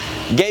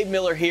Gabe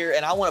Miller here,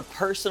 and I want to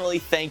personally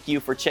thank you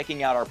for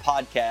checking out our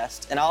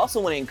podcast. And I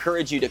also want to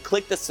encourage you to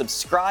click the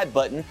subscribe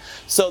button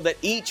so that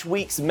each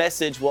week's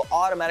message will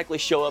automatically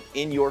show up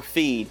in your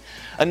feed.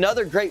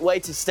 Another great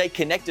way to stay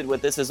connected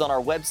with us is on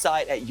our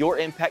website at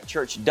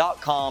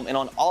yourimpactchurch.com and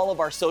on all of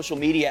our social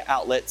media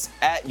outlets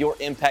at Your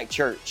Impact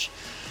Church.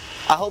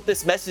 I hope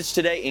this message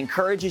today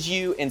encourages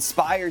you,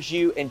 inspires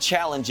you, and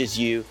challenges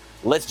you.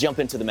 Let's jump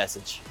into the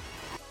message.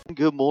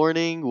 Good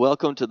morning.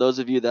 Welcome to those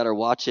of you that are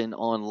watching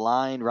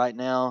online right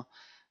now.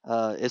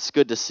 It's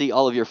good to see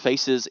all of your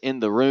faces in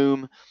the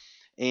room.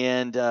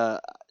 And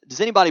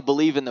does anybody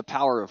believe in the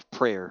power of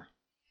prayer?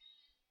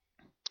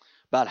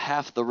 About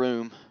half the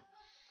room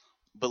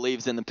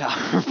believes in the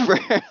power of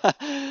prayer.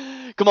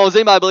 Come on, does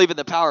anybody believe in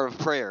the power of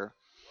prayer?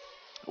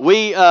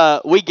 We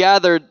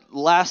gathered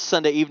last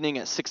Sunday evening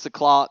at 6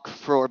 o'clock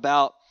for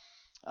about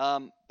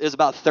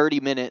 30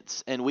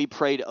 minutes, and we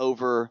prayed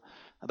over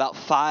about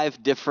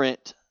 5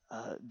 different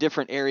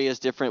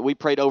areas. We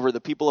prayed over the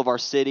people of our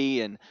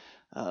city and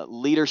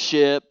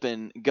leadership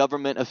and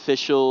government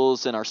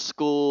officials and our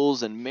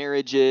schools and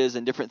marriages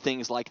and different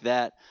things like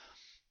that.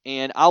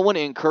 And I want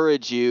to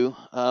encourage you,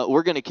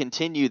 we're going to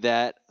continue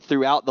that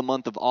throughout the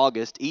month of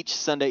August, each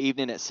Sunday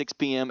evening at 6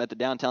 p.m. at the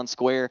downtown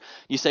square.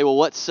 You say, well,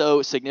 what's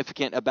so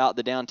significant about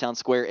the downtown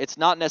square? It's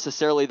not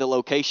necessarily the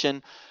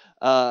location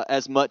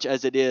as much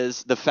as it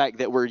is the fact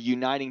that we're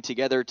uniting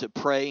together to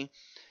pray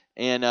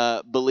and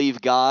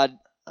believe God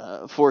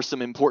for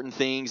some important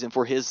things and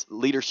for His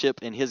leadership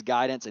and His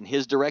guidance and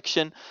His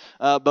direction.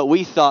 But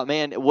we thought,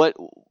 man,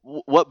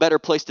 what better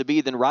place to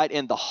be than right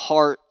in the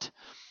heart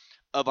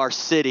of our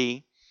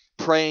city,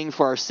 praying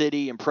for our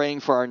city and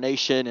praying for our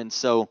nation. And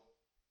so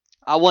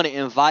I want to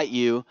invite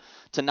you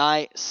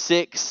tonight,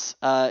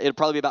 it'll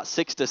probably be about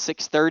 6 to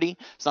 6:30.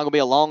 It's not going to be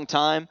a long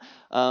time,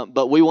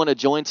 but we want to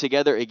join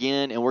together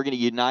again, and we're going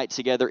to unite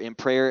together in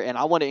prayer. And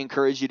I want to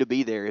encourage you to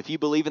be there. If you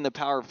believe in the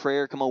power of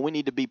prayer, come on, we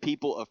need to be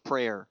people of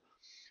prayer.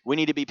 We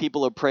need to be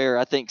people of prayer.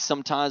 I think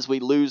sometimes we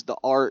lose the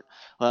art,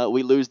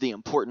 we lose the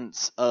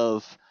importance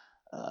of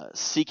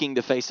seeking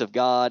the face of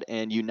God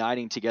and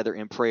uniting together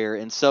in prayer.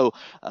 And so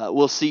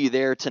we'll see you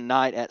there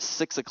tonight at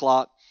 6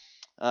 o'clock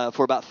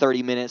for about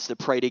 30 minutes to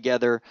pray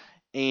together.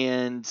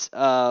 And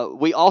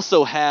we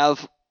also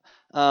have,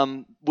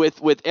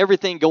 with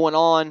everything going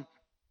on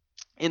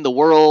in the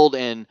world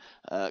and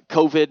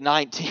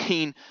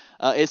COVID-19,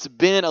 it's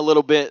been a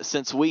little bit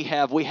since we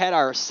had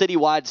our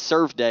citywide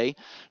serve day,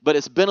 but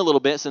it's been a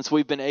little bit since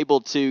we've been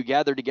able to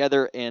gather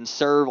together and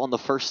serve on the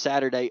first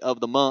Saturday of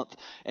the month.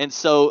 And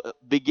so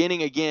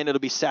beginning again, it'll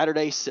be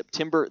Saturday,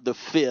 September the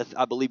 5th,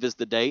 I believe is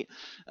the date.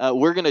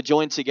 We're going to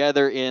join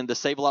together in the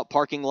Save-A-Lot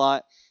parking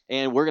lot.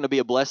 And we're going to be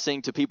a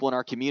blessing to people in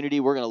our community.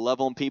 We're going to love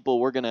on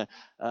people. We're going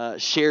to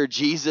share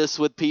Jesus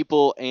with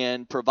people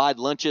and provide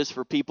lunches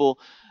for people.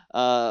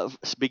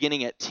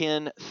 Beginning at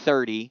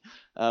 10:30,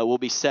 we'll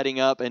be setting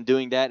up and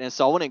doing that. And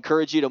so I want to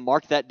encourage you to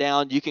mark that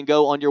down. You can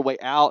go on your way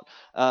out.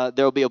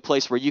 There will be a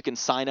place where you can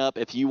sign up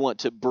if you want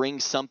to bring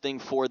something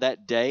for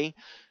that day.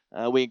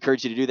 We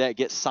encourage you to do that.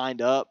 Get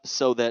signed up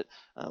so that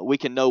we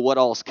can know what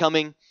all is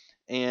coming.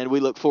 And we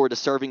look forward to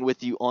serving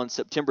with you on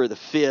September the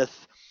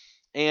 5th.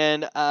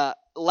 And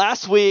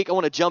last week, I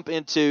want to jump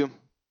into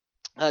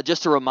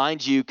just to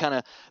remind you kind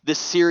of this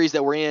series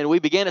that we're in. We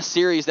began a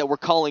series that we're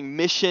calling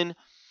Mission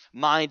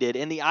Minded.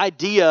 And the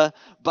idea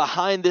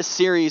behind this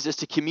series is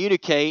to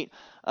communicate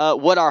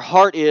what our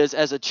heart is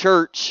as a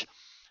church,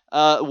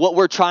 what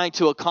we're trying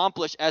to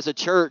accomplish as a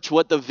church,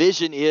 what the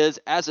vision is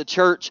as a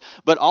church,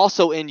 but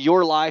also in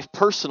your life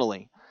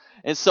personally.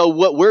 And so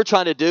what we're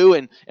trying to do,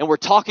 and we're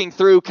talking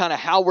through kind of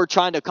how we're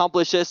trying to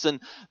accomplish this and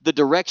the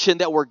direction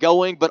that we're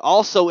going, but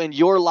also in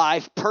your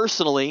life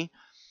personally,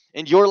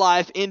 in your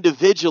life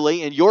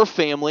individually, in your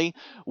family,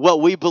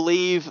 what we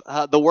believe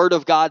the Word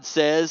of God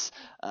says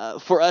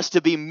for us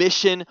to be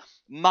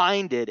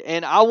mission-minded.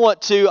 And I'm going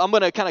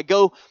to kind of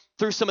go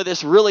through some of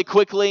this really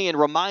quickly and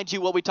remind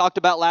you what we talked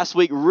about last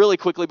week really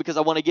quickly, because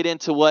I want to get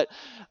into what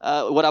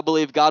I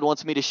believe God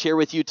wants me to share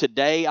with you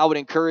today. I would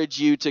encourage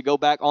you to go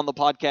back on the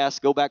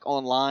podcast, go back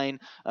online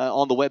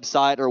on the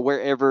website or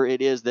wherever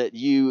it is that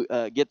you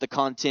get the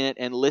content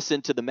and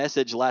listen to the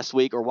message last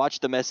week or watch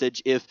the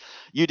message if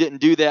you didn't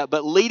do that.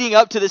 But leading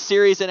up to this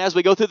series and as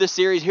we go through this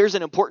series, here's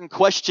an important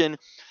question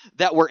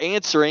that we're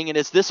answering, and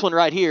it's this one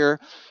right here.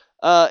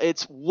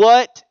 It's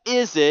what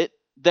is it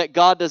that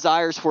God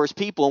desires for His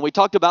people? And we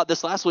talked about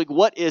this last week.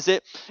 What is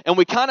it? And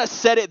we kind of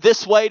said it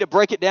this way to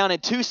break it down in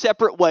 2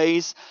 separate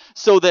ways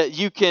so that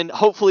you can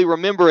hopefully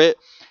remember it.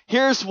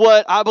 Here's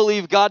what I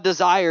believe God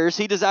desires.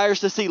 He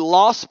desires to see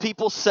lost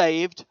people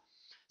saved,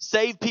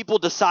 saved people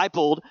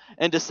discipled,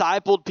 and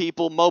discipled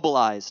people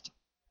mobilized.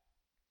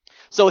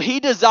 So He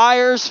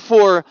desires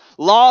for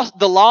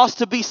the lost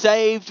to be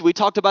saved. We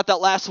talked about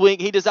that last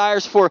week. He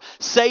desires for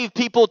saved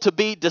people to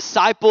be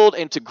discipled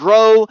and to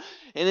grow.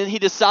 And then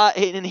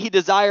He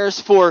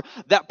desires for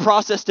that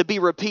process to be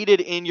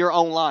repeated in your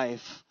own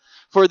life.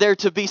 for there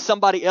to be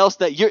somebody else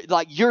that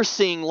you're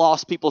seeing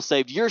lost people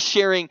saved. You're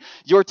sharing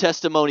your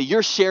testimony.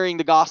 You're sharing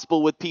the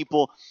gospel with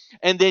people.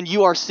 And then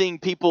you are seeing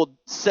people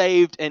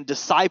saved and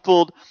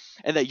discipled,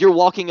 and that you're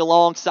walking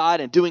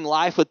alongside and doing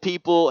life with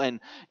people and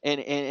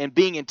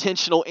being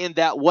intentional in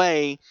that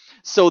way,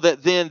 so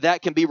that then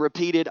that can be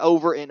repeated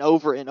over and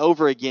over and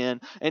over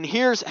again. And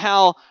here's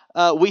how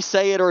we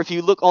say it, or if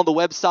you look on the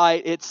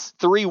website, it's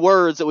 3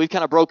 words that we've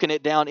kind of broken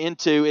it down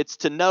into. It's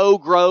to know,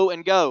 grow,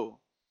 and go.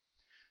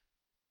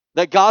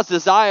 That God's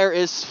desire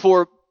is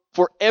for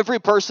every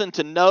person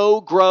to know,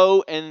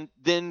 grow, and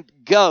then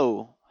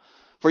go.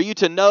 For you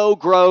to know,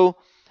 grow,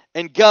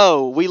 and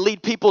go. We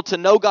lead people to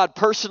know God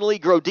personally,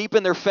 grow deep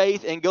in their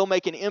faith, and go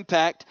make an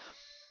impact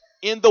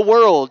in the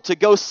world, to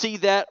go see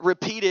that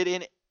repeated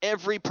in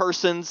every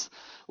person's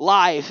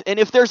life. And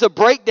if there's a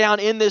breakdown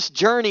in this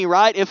journey,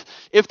 right,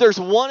 if there's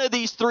one of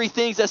these 3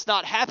 things that's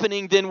not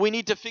happening, then we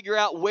need to figure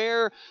out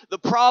where the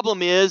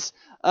problem is,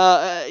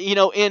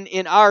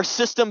 in our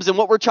systems and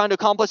what we're trying to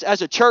accomplish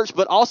as a church,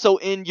 but also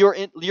in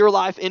your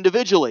life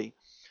individually.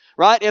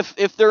 Right?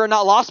 If there are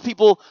not lost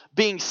people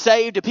being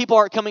saved, if people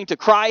aren't coming to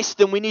Christ,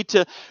 then we need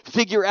to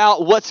figure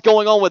out what's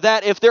going on with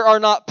that. If there are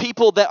not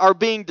people that are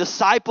being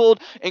discipled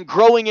and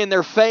growing in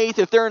their faith,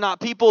 if there are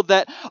not people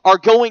that are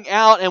going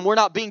out, and we're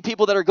not being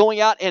people that are going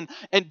out and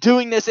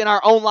doing this in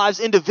our own lives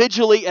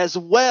individually as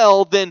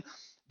well, then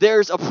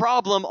there's a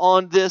problem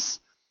on this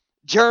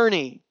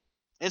journey.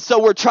 And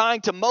so we're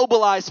trying to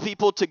mobilize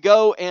people to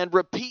go and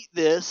repeat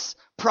this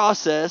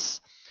process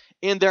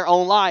in their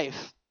own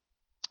life.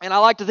 And I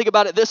like to think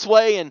about it this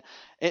way, and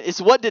it's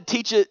what did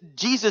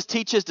Jesus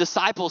teach his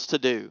disciples to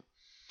do?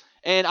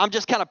 And I'm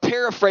just kind of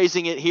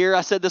paraphrasing it here.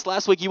 I said this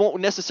last week. You won't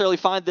necessarily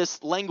find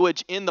this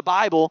language in the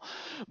Bible,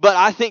 but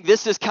I think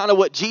this is kind of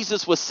what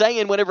Jesus was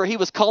saying whenever he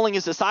was calling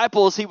his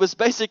disciples. He was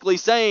basically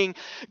saying,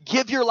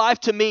 give your life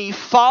to me,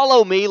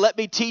 follow me, let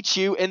me teach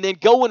you, and then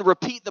go and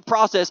repeat the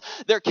process.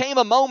 There came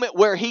a moment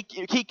where he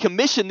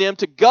commissioned them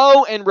to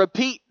go and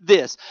repeat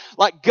this.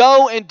 Like,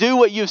 go and do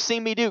what you've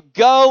seen me do.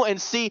 Go and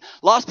see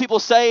lost people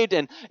saved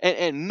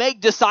and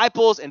make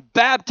disciples and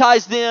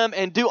baptize them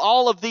and do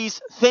all of these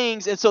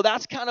things. And so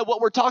that's kind of what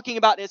we're talking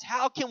about, is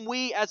how can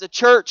we as a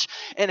church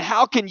and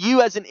how can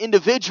you as an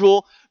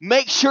individual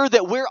make sure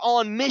that we're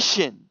on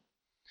mission,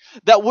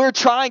 that we're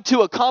trying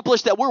to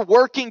accomplish, that we're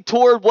working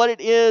toward what it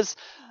is,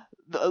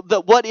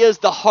 what is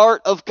the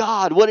heart of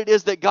God, what it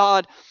is that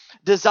God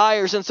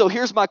desires. And so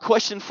here's my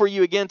question for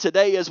you again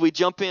today as we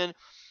jump in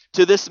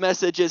to this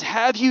message is,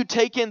 have you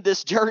taken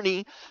this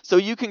journey so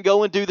you can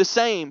go and do the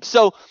same?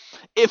 So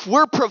if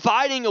we're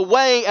providing a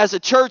way as a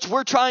church,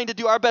 we're trying to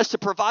do our best to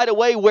provide a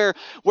way where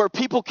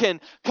people can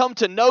come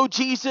to know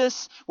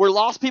Jesus, where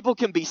lost people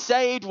can be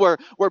saved, where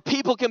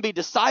people can be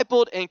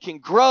discipled and can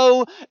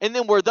grow, and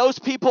then where those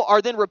people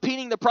are then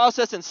repeating the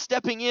process and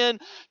stepping in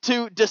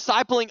to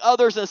discipling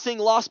others and seeing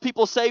lost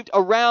people saved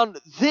around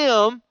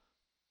them,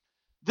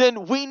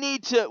 then we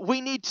need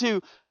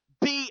to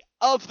be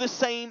of the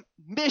same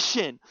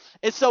mission.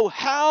 And so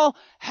how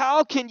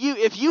can you,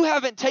 if you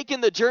haven't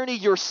taken the journey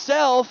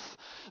yourself,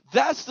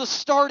 that's the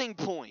starting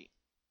point.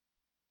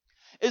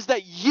 Is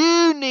that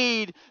you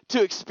need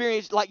to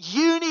experience, like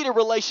you need a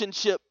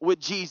relationship with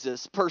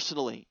Jesus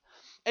personally.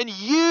 And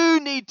you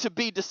need to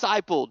be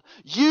discipled.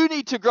 You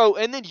need to grow.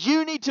 And then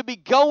you need to be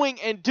going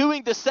and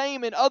doing the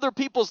same in other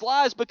people's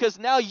lives, because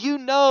now you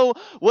know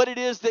what it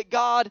is that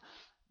God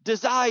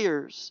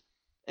desires.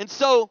 And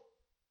so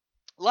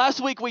last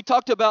week we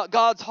talked about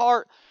God's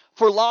heart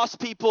for lost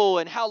people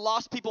and how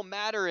lost people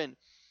matter, and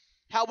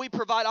how we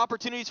provide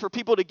opportunities for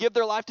people to give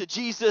their life to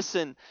Jesus,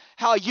 and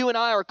how you and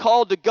I are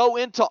called to go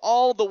into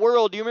all the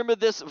world. Do you remember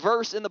this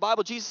verse in the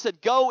Bible? Jesus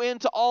said, go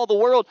into all the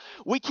world.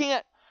 We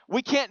can't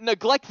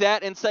neglect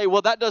that and say,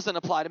 well, that doesn't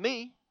apply to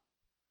me.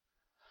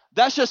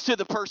 That's just to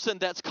the person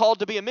that's called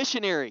to be a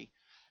missionary.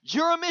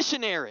 You're a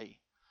missionary.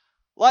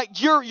 Like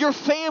your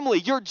family,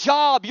 your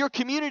job, your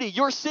community,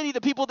 your city,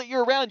 the people that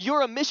you're around,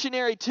 you're a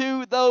missionary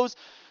to those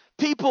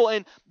people.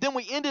 And then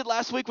we ended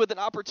last week with an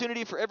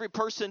opportunity for every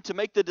person to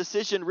make the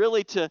decision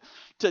really to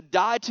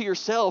die to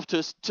yourself,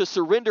 to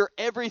surrender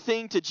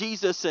everything to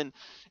Jesus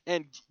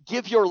and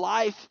give your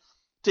life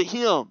to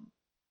Him.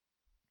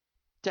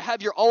 To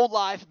have your old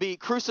life be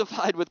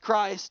crucified with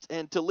Christ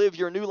and to live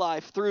your new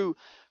life through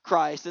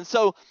Christ. And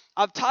so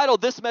I've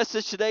titled this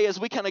message today, as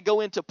we kind of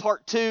go into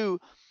part 2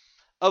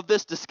 of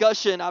this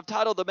discussion, I've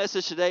titled the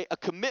message today, A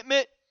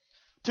Commitment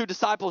to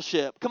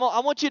Discipleship. Come on, I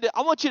want you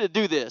to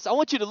do this. I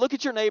want you to look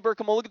at your neighbor.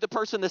 Come on, look at the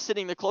person that's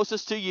sitting the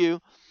closest to you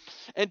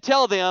and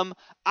tell them,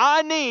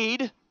 I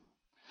need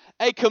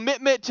a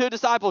commitment to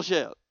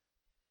discipleship.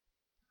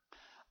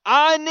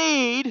 I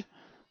need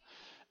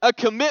a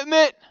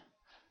commitment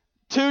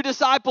to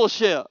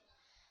discipleship.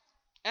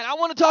 And I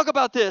want to talk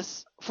about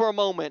this for a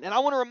moment. And I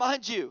want to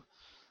remind you,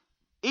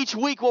 each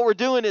week what we're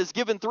doing is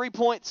giving 3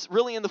 points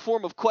really in the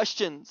form of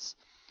questions.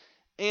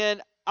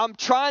 And I'm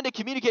trying to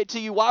communicate to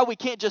you why we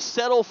can't just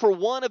settle for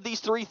one of these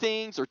three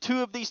things or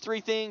two of these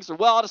three things, or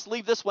well, I'll just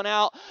leave this one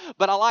out,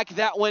 but I like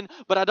that one,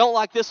 but I don't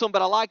like this one,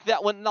 but I like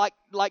that one.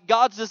 Like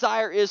God's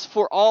desire is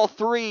for all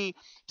three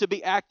to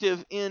be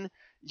active in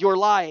your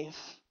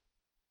life.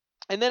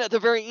 And then at the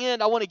very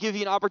end, I want to give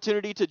you an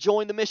opportunity to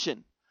join the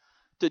mission,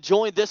 to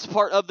join this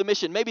part of the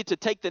mission, maybe to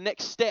take the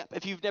next step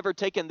if you've never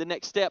taken the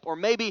next step, or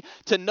maybe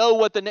to know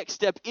what the next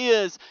step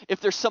is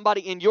if there's somebody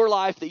in your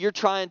life that you're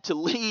trying to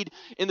lead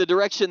in the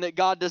direction that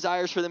God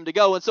desires for them to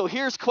go. And so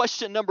here's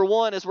question number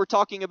one as we're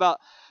talking about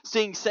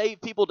seeing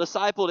saved people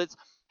discipled. It's,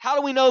 how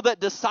do we know that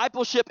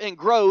discipleship and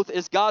growth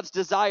is God's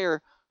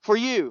desire for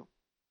you?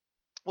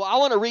 Well, I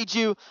want to read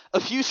you a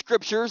few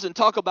scriptures and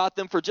talk about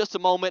them for just a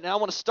moment. And I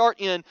want to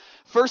start in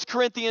 1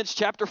 Corinthians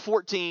chapter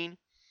 14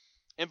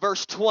 and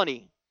verse 20.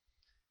 It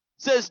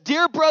says,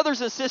 "Dear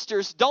brothers and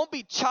sisters, don't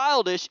be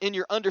childish in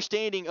your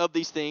understanding of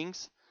these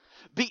things.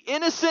 Be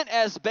innocent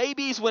as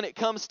babies when it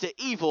comes to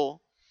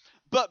evil,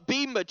 but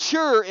be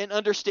mature in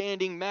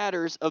understanding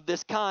matters of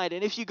this kind."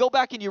 And if you go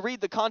back and you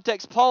read the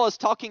context, Paul is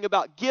talking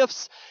about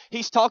gifts.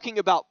 He's talking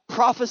about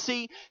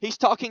prophecy. He's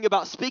talking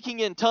about speaking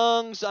in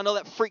tongues. I know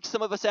that freaks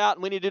some of us out,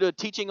 and we need to do a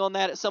teaching on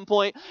that at some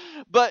point.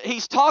 But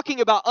he's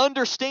talking about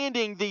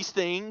understanding these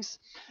things.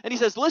 And he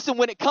says, listen,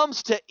 when it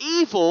comes to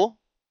evil,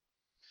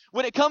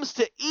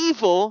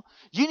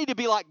 you need to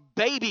be like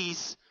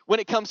babies when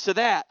it comes to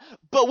that.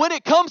 But when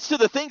it comes to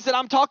the things that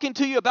I'm talking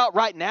to you about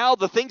right now,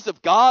 the things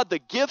of God, the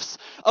gifts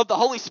of the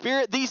Holy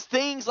Spirit, these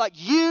things, like,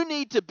 you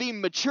need to be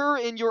mature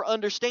in your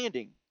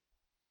understanding.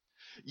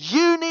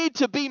 You need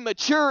to be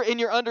mature in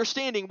your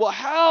understanding. Well,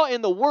 how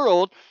in the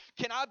world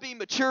can I be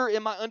mature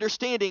in my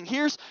understanding?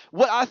 Here's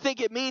what I think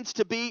it means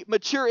to be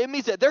mature. It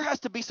means that there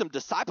has to be some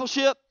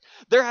discipleship,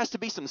 there has to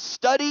be some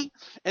study,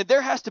 and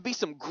there has to be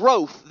some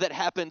growth that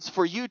happens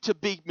for you to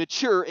be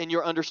mature in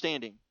your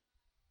understanding.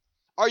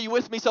 Are you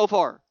with me so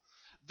far?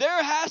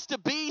 There has to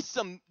be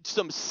some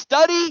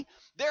study.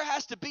 There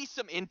has to be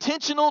some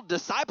intentional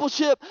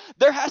discipleship.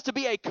 There has to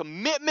be a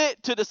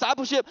commitment to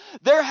discipleship.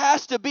 There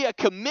has to be a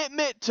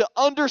commitment to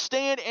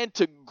understand and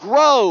to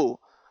grow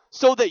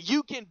so that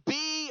you can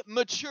be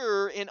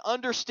mature in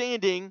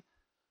understanding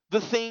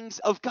the things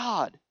of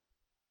God.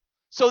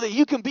 So that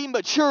you can be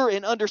mature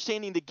in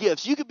understanding the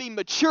gifts. You can be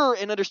mature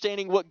in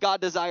understanding what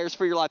God desires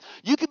for your life.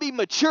 You can be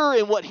mature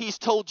in what He's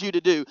told you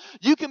to do.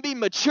 You can be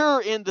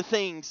mature in the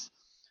things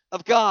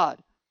of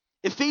God.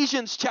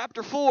 Ephesians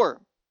chapter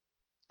 4,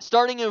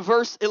 starting in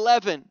verse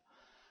 11,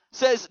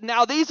 says,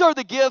 "Now these are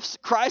the gifts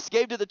Christ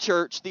gave to the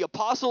church, the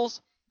apostles,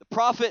 the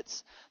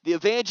prophets, the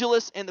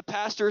evangelists, and the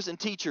pastors and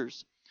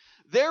teachers.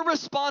 Their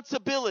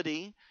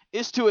responsibility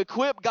is to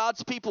equip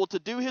God's people to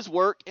do His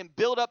work and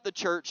build up the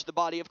church, the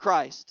body of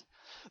Christ.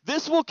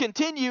 This will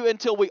continue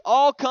until we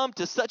all come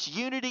to such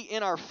unity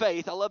in our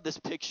faith." I love this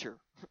picture.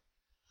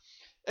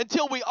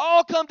 "Until we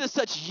all come to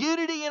such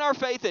unity in our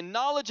faith and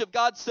knowledge of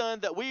God's Son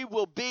that we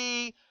will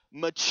be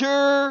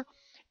mature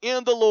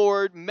in the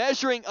Lord,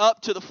 measuring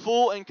up to the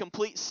full and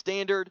complete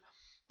standard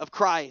of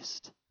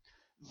Christ.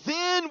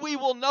 Then we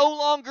will no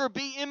longer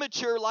be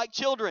immature like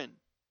children.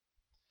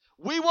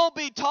 We won't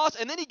be tossed."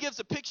 And then he gives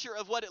a picture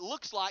of what it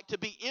looks like to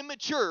be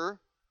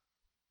immature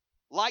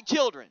like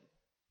children.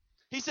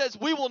 He says,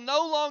 "We will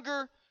no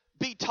longer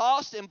be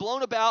tossed and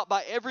blown about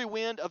by every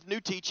wind of new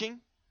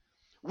teaching.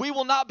 We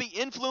will not be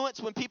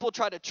influenced when people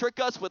try to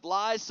trick us with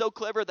lies so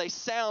clever they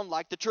sound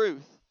like the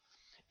truth.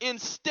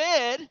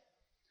 Instead,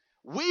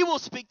 we will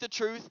speak the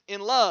truth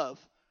in love,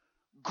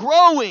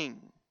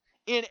 growing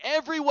in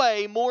every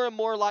way more and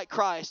more like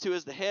Christ, who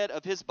is the head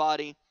of His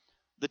body,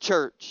 the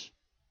church."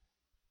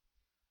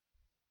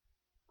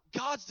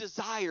 God's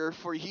desire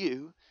for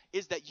you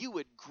is that you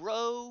would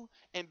grow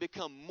and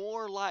become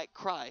more like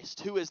Christ,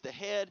 who is the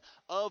head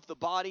of the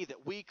body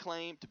that we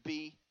claim to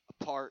be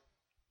a part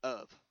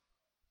of.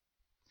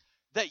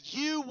 That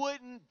you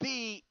wouldn't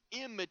be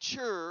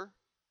immature,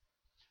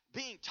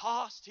 being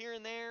tossed here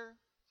and there,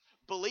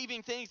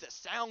 believing things that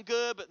sound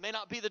good but may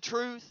not be the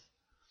truth.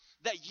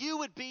 That you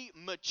would be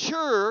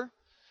mature,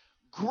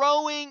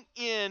 growing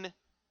in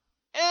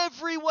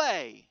every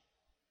way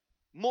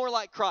more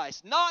like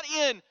Christ. Not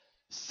in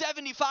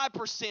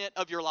 75%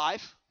 of your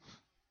life,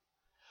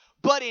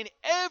 but in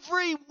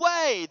every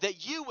way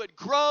that you would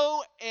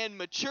grow and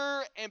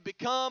mature and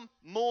become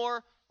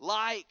more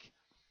like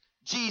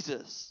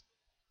Jesus.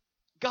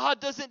 God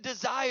doesn't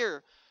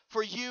desire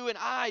for you and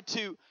I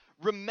to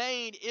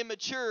remain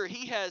immature.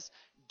 He has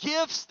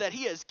gifts that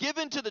He has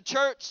given to the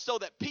church so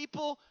that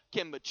people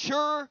can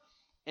mature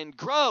and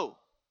grow.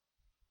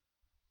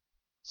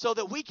 So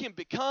that we can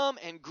become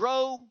and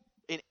grow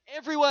in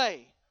every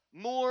way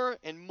more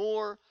and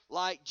more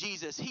like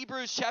Jesus.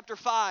 Hebrews chapter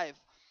 5,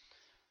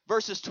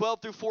 verses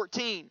 12 through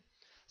 14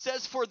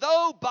 says, "For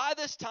though by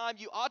this time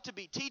you ought to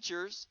be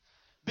teachers,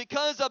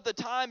 because of the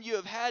time you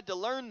have had to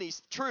learn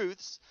these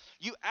truths,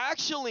 you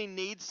actually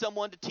need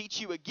someone to teach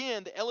you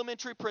again the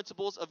elementary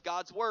principles of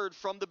God's word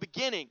from the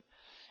beginning.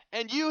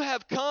 And you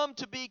have come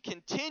to be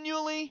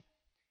continually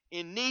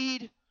in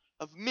need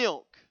of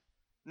milk,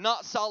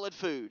 not solid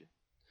food.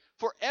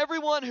 For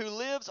everyone who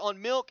lives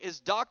on milk is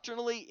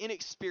doctrinally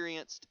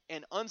inexperienced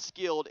and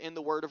unskilled in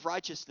the word of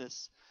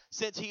righteousness,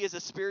 since he is a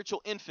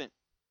spiritual infant.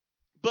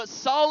 But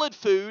solid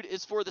food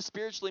is for the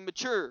spiritually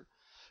mature,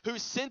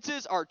 whose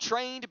senses are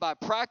trained by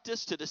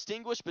practice to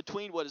distinguish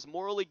between what is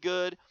morally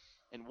good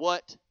and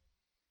what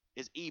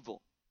is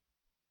evil.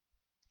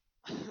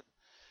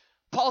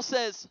 Paul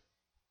says,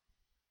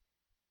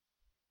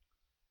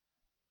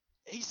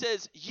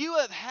 you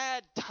have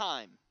had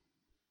time.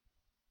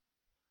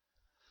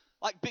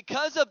 Like,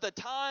 because of the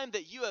time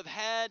that you have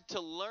had to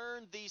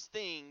learn these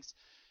things,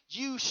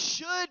 you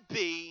should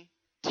be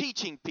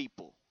teaching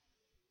people.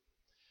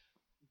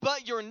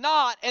 But you're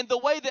not, and the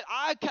way that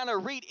I kind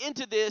of read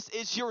into this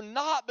is you're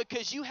not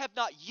because you have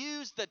not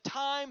used the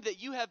time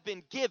that you have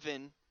been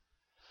given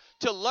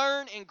to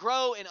learn and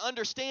grow and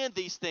understand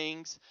these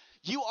things.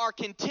 You are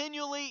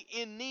continually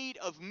in need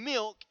of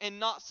milk and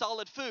not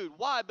solid food.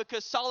 Why?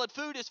 Because solid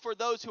food is for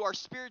those who are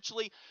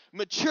spiritually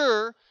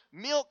mature.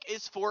 Milk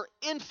is for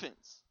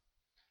infants.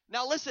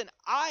 Now listen,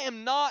 I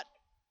am not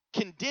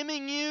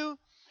condemning you.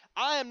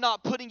 I am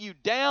not putting you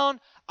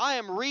down. I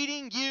am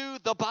reading you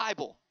the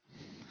Bible.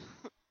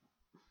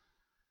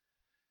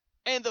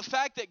 And the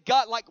fact that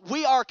God,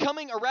 we are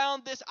coming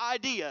around this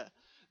idea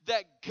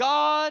that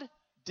God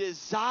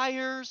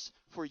desires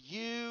for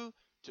you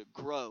to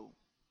grow.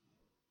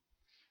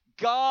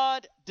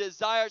 God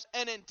desires,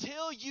 and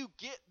until you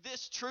get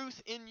this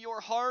truth in your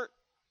heart,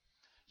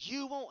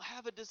 you won't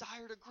have a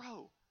desire to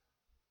grow.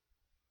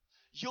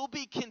 You'll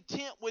be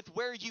content with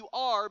where you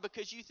are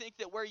because you think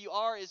that where you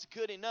are is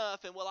good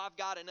enough, and I've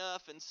got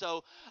enough, and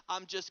so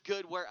I'm just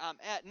good where I'm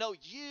at. No,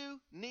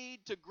 you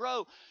need to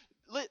grow.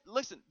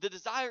 Listen, the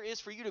desire is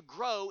for you to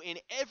grow in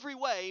every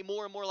way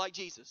more and more like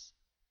Jesus.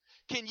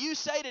 Can you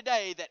say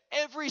today that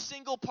every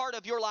single part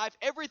of your life,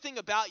 everything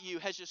about you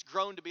has just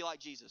grown to be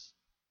like Jesus?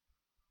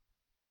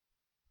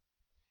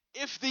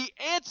 If the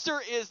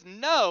answer is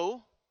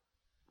no,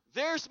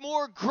 there's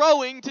more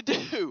growing to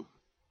do.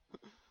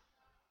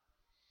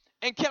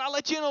 And can I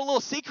let you in on a little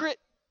secret?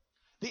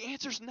 The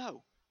answer's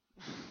no.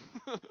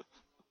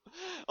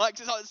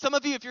 Some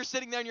of you, if you're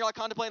sitting there and you're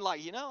contemplating,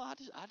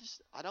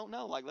 I don't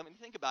know. Let me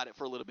think about it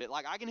for a little bit.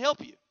 I can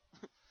help you.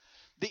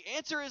 The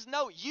answer is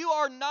no. You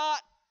are not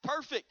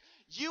perfect.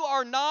 You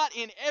are not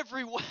in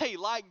every way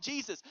like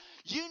Jesus.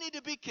 You need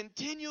to be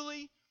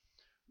continually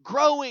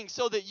growing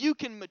so that you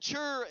can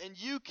mature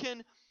and you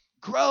can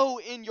grow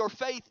in your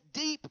faith,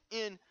 deep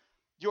in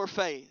your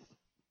faith.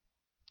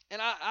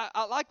 And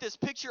I like this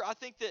picture. I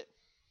think that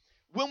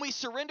when we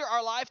surrender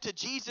our life to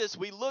Jesus,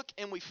 we look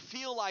and we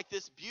feel like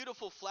this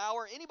beautiful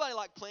flower. Anybody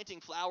like planting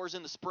flowers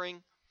in the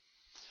spring?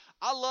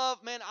 I'll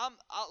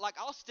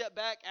step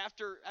back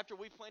after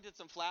we planted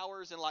some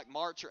flowers in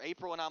March or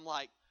April, and I'm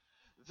like,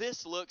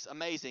 this looks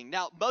amazing.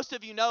 Now, most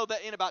of you know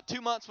that in about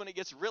 2 months when it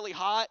gets really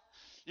hot,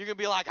 you're going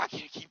to be like, I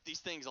can't keep these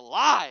things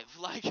alive.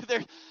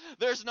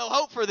 There's no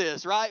hope for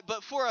this, right?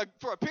 But for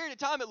a period of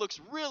time, it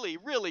looks really,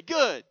 really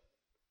good.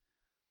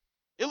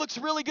 It looks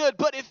really good.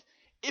 But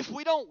if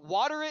we don't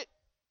water it,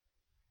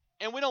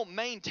 and we don't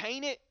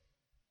maintain it,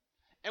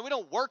 and we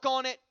don't work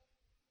on it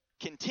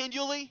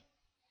continually,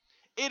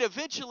 it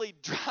eventually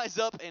dries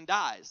up and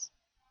dies.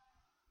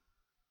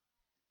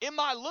 It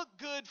might look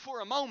good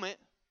for a moment,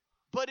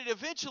 but it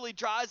eventually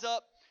dries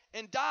up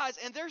and dies.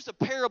 And there's a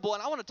parable,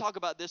 and I want to talk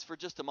about this for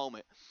just a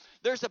moment.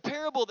 There's a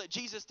parable that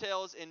Jesus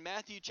tells in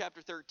Matthew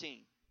chapter 13.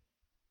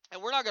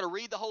 And we're not going to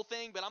read the whole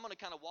thing, but I'm going to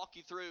kind of walk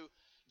you through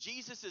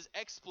Jesus'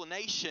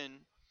 explanation.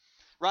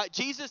 Right?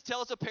 Jesus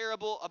tells a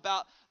parable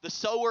about the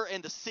sower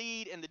and the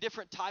seed and the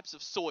different types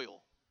of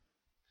soil.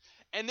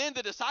 And then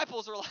the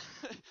disciples are like,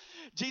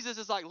 Jesus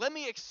is like, let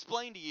me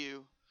explain to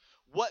you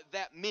what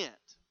that meant.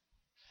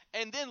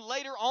 And then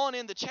later on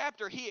in the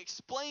chapter, he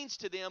explains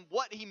to them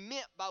what he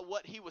meant by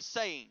what he was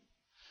saying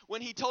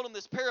when he told them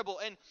this parable.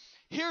 And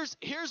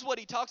here's what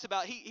he talks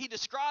about. He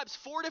describes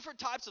 4 different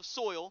types of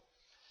soil.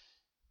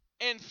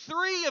 And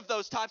 3 of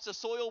those types of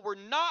soil were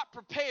not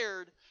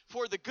prepared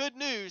for the good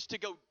news to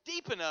go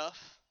deep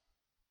enough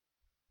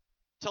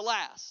to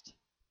last.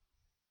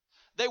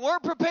 They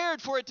weren't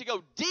prepared for it to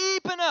go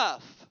deep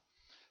enough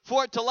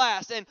for it to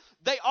last. And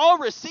they all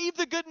received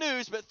the good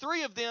news, but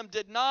 3 of them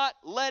did not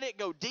let it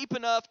go deep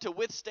enough to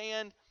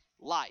withstand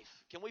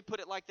life. Can we put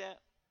it like that?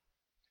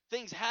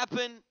 Things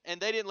happen, and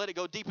they didn't let it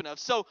go deep enough.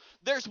 So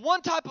there's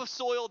one type of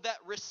soil that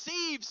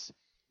receives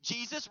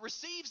Jesus,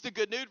 receives the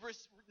good news,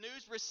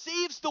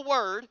 receives the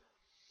word,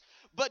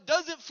 but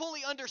doesn't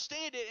fully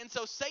understand it, and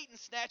so Satan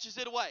snatches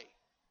it away.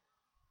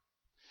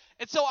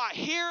 And so I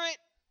hear it,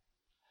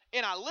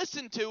 and I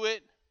listen to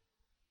it,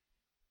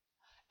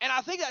 and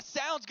I think that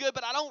sounds good,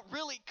 but I don't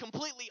really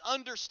completely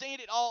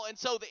understand it all, and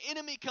so the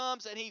enemy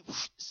comes and he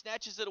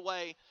snatches it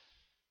away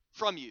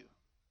from you.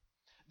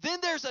 Then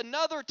there's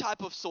another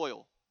type of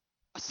soil,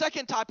 a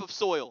second type of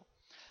soil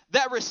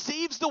that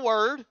receives the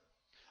word,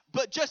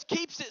 but just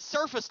keeps it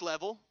surface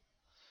level.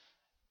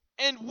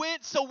 And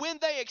when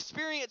they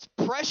experience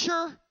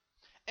pressure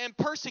and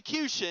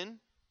persecution,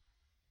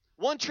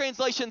 one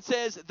translation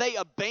says they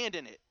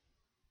abandon it.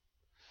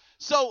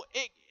 So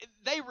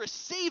they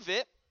receive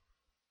it,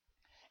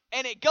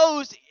 and it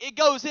goes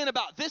in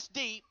about this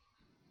deep,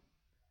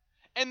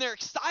 and they're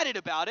excited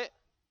about it,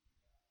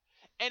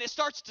 and it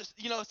starts to,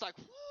 it's like,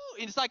 woo,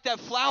 and it's like that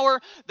flower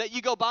that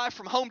you go buy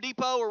from Home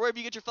Depot or wherever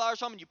you get your flowers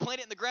from, and you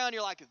plant it in the ground, and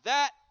you're like,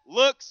 that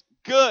looks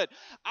good.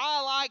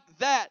 I like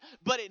that.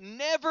 But it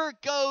never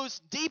goes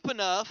deep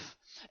enough.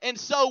 And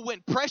so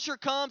when pressure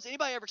comes,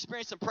 anybody ever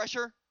experienced some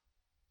pressure?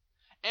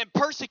 And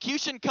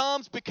persecution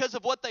comes because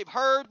of what they've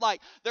heard.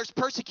 Like, there's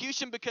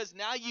persecution because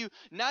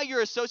now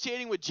you're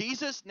associating with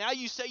Jesus. Now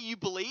you say you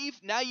believe.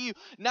 Now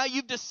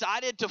you've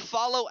decided to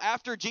follow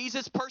after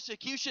Jesus.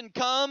 Persecution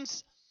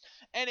comes,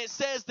 and it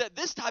says that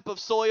this type of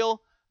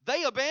soil,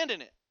 they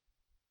abandon it.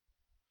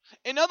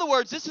 In other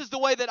words, this is the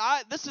way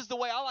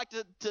I like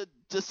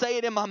to say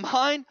it in my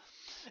mind,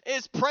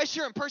 is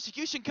pressure and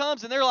persecution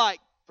comes, and they're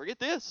like, forget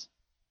this.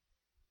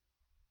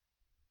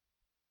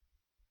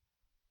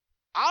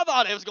 I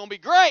thought it was going to be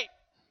great.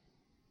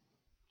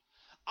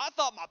 I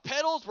thought my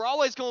petals were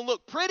always going to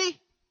look pretty.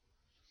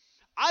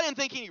 I didn't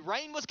think any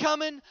rain was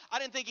coming. I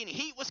didn't think any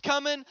heat was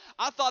coming.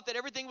 I thought that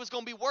everything was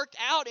going to be worked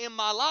out in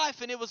my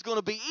life and it was going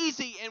to be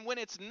easy. And when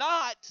it's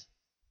not,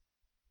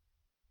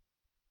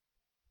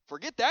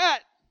 forget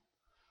that.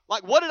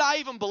 Like, what did I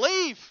even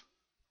believe?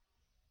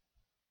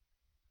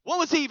 What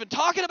was he even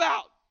talking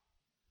about?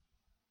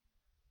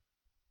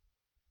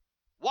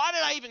 Why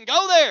did I even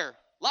go there?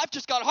 Life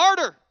just got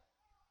harder.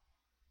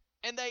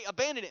 And they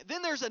abandon it.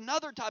 Then there's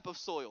another type of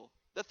soil,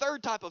 the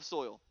third type of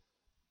soil,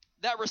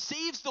 that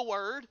receives the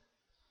word.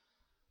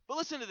 But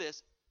listen to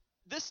this.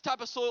 This type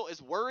of soil is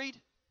worried,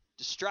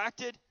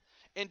 distracted,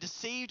 and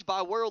deceived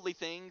by worldly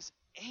things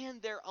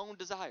and their own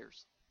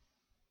desires.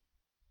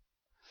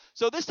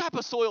 So this type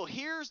of soil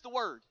hears the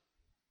word.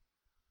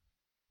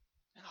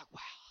 And like, wow,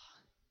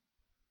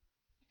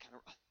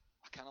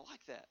 I kind of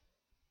like that.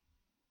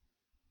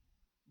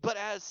 But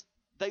as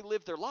they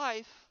live their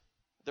life,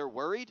 they're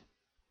worried,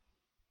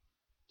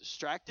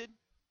 distracted,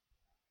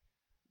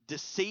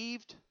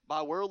 deceived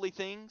by worldly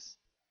things,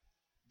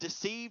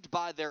 deceived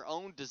by their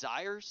own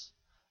desires,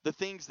 the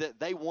things that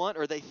they want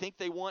or they think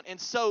they want. And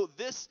so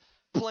this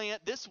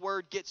plant, this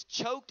word gets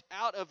choked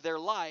out of their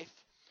life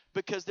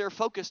because they're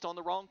focused on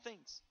the wrong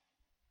things.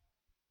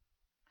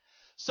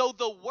 So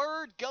the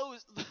word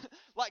goes,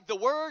 like the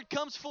word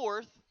comes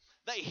forth,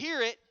 they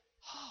hear it,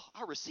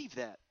 oh, I receive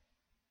that.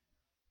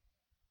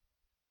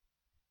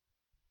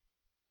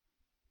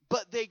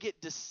 But they get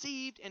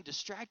deceived and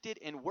distracted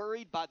and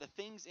worried by the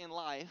things in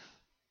life.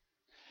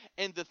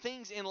 And the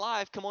things in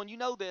life, come on, you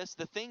know this,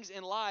 the things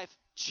in life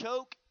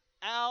choke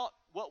out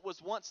what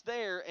was once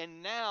there,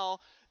 and now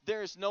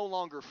there's no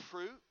longer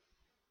fruit.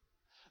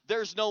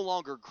 There's no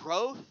longer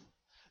growth.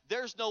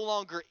 There's no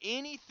longer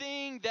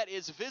anything that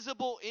is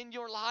visible in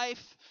your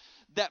life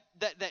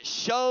that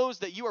shows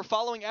that you are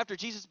following after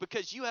Jesus,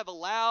 because you have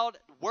allowed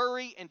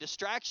worry and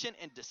distraction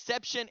and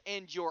deception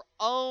and your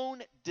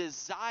own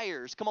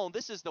desires. Come on,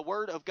 this is the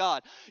word of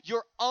God.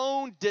 Your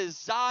own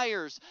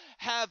desires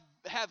have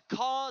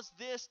caused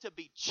this to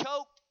be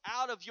choked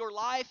out of your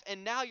life,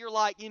 and now you're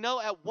like,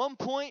 at one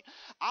point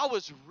I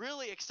was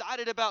really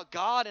excited about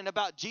God and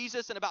about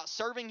Jesus and about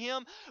serving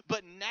Him,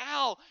 but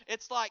now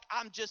it's like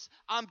I'm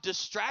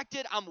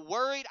distracted, I'm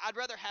worried, I'd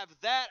rather have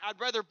that, I'd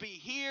rather be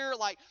here,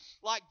 like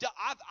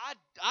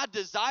I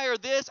desire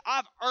this,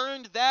 I've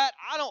earned that,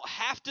 I don't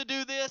have to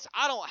do this,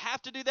 I don't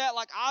have to do that,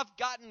 like I've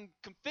gotten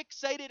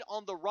fixated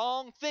on the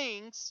wrong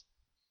things.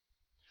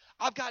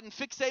 I've gotten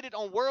fixated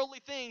on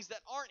worldly things that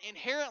aren't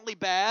inherently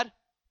bad,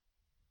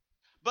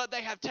 but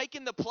they have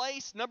taken the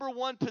place, number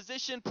one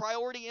position,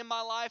 priority in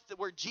my life, that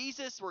where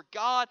Jesus, where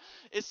God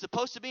is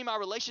supposed to be my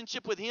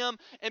relationship with Him.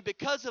 And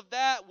because of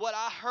that, what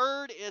I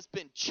heard has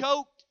been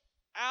choked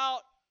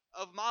out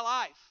of my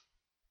life.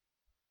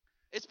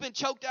 It's been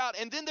choked out.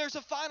 And then there's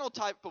a final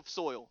type of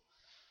soil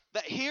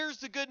that hears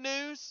the good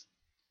news,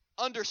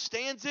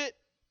 understands it,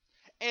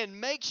 and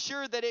makes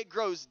sure that it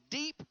grows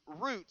deep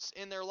roots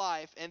in their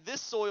life. And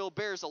this soil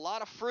bears a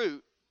lot of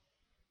fruit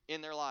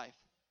in their life.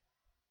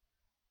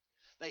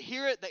 They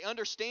hear it, they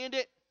understand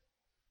it.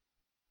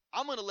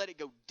 I'm going to let it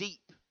go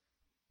deep.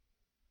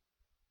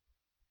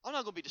 I'm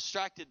not going to be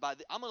distracted by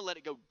it. I'm going to let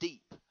it go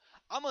deep.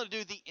 I'm going to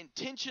do the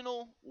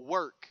intentional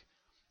work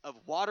of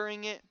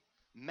watering it,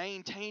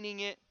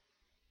 maintaining it,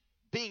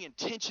 being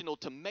intentional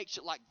to make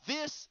sure, like,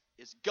 this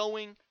is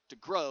going to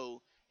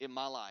grow in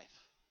my life.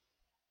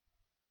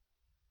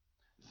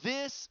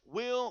 This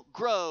will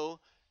grow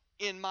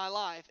in my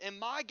life. And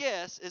my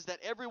guess is that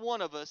every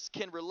one of us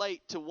can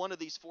relate to one of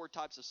these four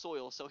types of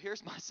soil. So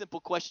here's my simple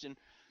question.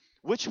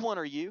 Which one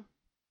are you?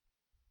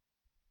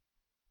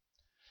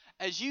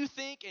 As you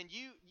think and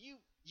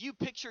you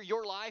picture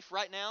your life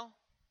right now,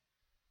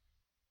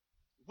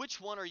 which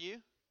one are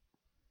you?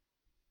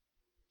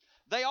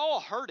 They all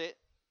heard it.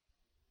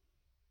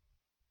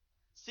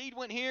 Seed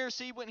went here,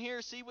 seed went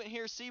here, seed went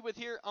here, seed went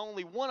here.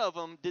 Only one of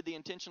them did the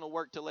intentional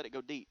work to let it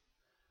go deep.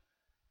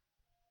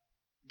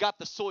 Got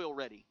the soil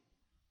ready.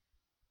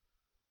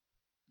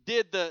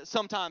 Did the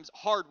sometimes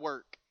hard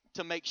work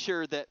to make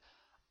sure that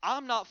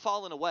I'm not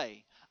falling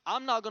away.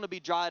 I'm not going to be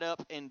dried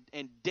up and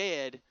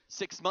dead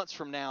 6 months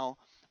from now.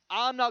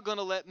 I'm not going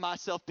to let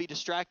myself be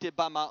distracted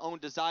by my own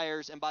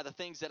desires and by the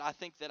things that I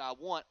think that I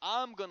want.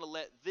 I'm going to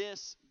let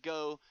this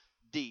go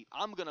deep.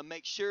 I'm going to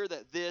make sure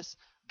that this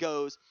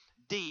goes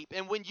deep.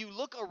 And when you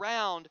look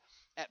around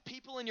at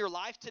people in your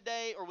life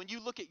today, or when you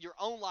look at your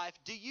own life,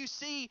 do you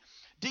see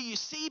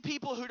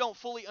people who don't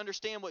fully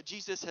understand what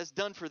Jesus has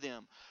done for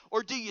them?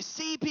 Or do you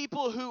see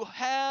people who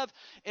have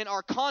and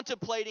are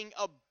contemplating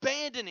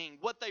abandoning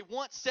what they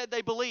once said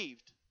they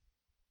believed?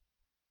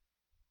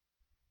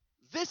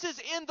 This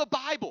is in the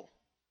Bible.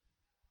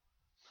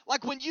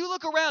 Like when you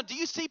look around, do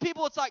you see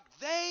people, it's like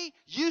they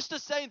used to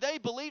say they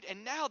believed,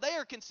 and now they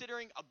are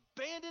considering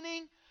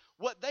abandoning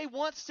what they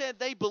once said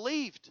they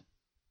believed?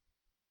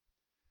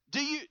 Do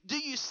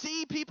you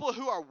see people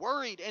who are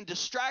worried and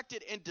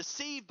distracted and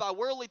deceived by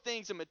worldly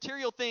things and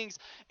material things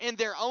and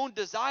their own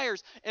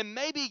desires? And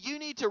maybe you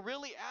need to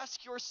really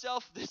ask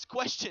yourself this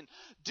question: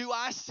 do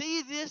I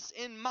see this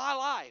in my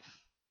life?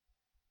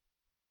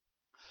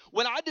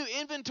 When I do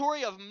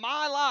inventory of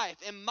my life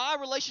and my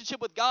relationship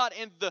with God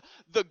and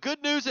the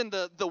good news and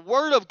the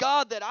word of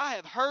God that I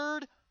have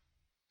heard,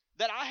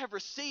 that I have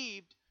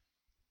received,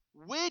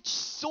 which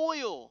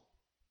soil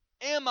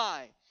am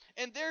I?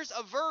 And there's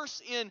a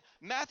verse in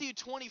Matthew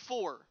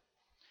 24,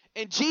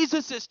 and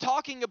Jesus is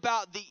talking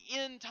about the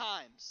end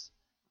times.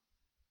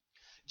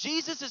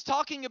 Jesus is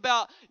talking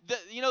about,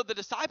 the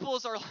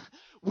disciples are,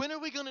 when are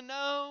we going to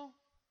know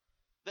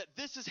that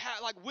this is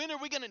how, like, when are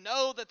we going to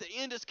know that the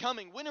end is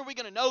coming? When are we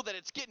going to know that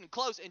it's getting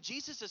close? And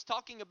Jesus is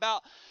talking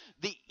about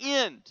the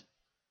end.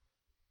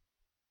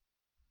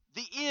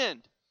 The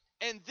end.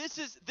 And this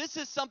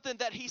is something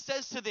that he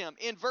says to them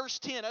in verse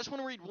 10. I just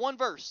want to read one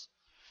verse.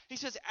 He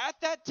says, at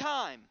that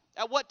time,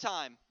 at what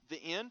time? The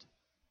end.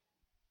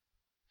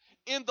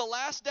 In the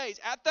last days,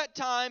 at that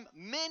time,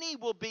 many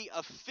will be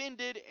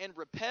offended and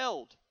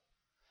repelled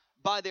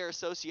by their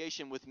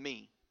association with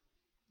me.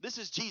 This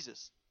is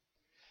Jesus.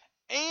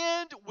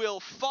 And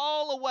will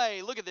fall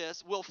away, look at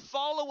this, will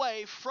fall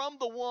away from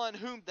the one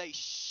whom they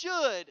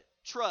should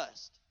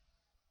trust.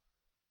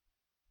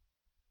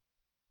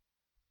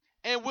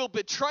 And will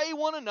betray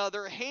one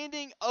another,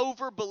 handing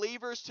over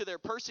believers to their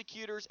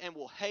persecutors, and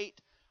will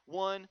hate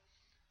one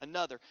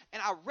another.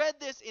 And I read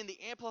this in the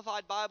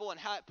Amplified Bible and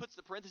how it puts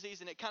the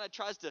parentheses, and it kind of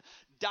tries to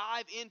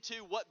dive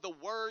into what the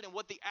word and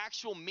what the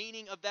actual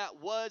meaning of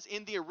that was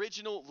in the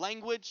original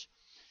language.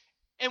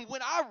 And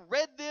when I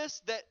read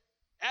this, that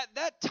at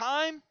that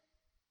time,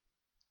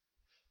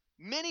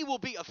 many will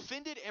be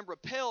offended and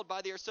repelled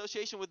by their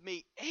association with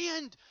me,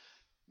 and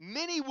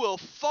many will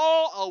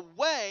fall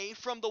away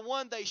from the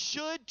one they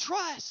should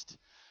trust.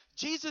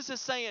 Jesus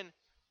is saying,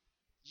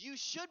 you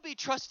should be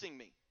trusting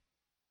me.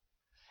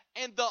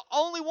 And the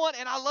only one,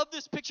 and I love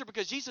this picture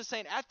because Jesus is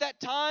saying at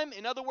that time,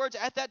 in other words,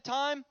 at that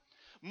time,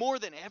 more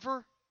than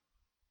ever,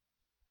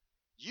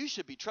 you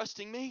should be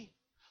trusting me.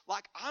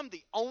 Like I'm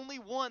the only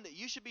one that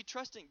you should be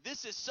trusting.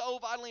 This is so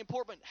vitally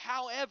important.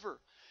 However,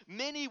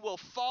 many will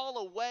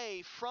fall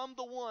away from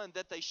the one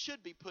that they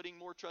should be putting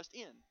more trust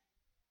in.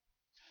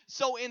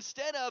 So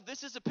instead of,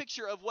 this is a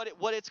picture of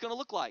what it's going to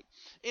look like.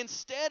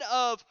 Instead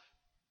of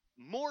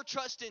more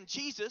trust in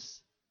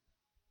Jesus,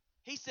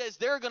 he says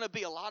there are going to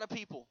be a lot of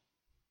people.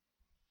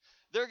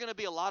 There are going to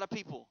be a lot of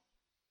people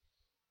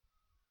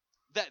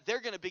that they're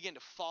going to begin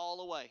to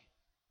fall away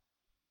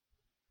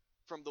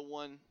from the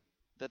one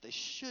that they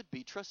should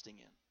be trusting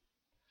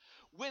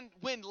in.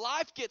 When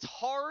life gets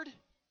hard,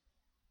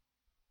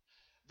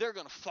 they're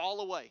going to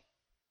fall away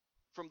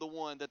from the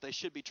one that they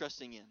should be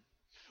trusting in.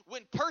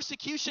 When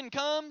persecution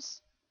comes,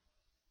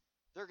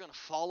 they're going to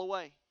fall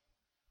away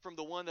from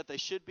the one that they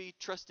should be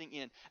trusting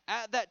in.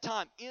 At that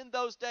time, in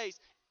those days,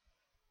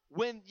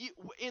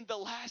 in the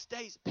last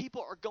days,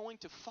 people are going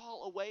to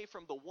fall away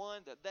from the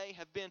one that they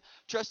have been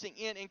trusting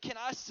in. And can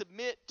I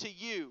submit to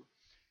you,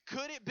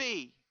 could it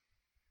be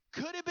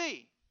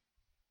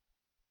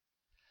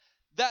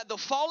that the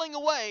falling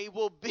away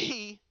will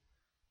be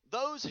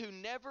those who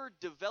never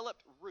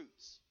developed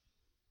roots,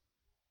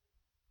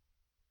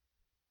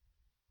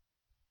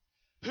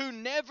 who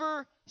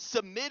never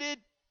submitted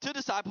to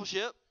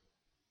discipleship,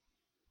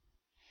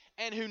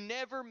 and who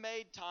never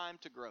made time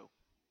to grow?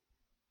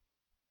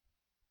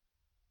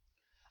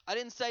 I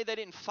didn't say they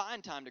didn't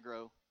find time to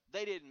grow.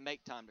 They didn't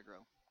make time to grow.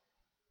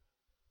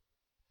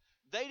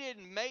 They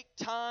didn't make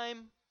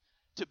time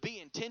to be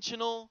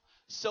intentional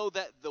so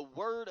that the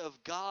word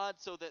of God,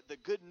 so that the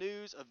good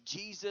news of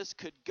Jesus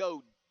could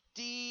go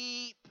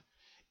deep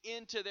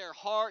into their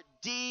heart,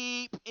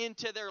 deep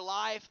into their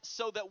life,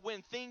 so that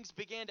when things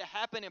began to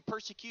happen and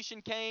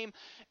persecution came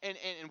and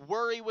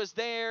worry was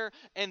there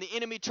and the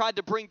enemy tried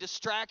to bring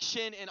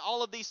distraction and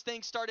all of these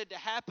things started to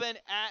happen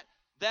at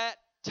that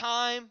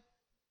time,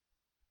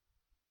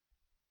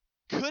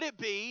 could it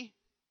be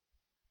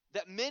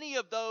that many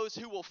of those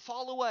who will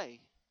fall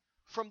away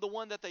from the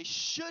one that they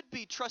should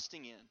be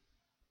trusting in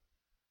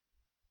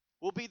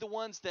will be the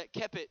ones that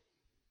kept it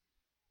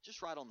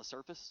just right on the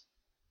surface?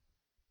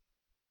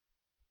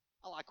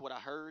 I like what I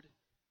heard,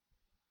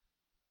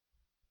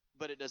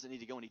 but it doesn't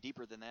need to go any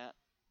deeper than that.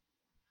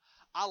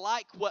 I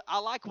like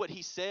what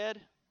he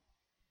said,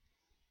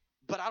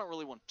 but I don't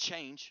really want to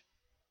change.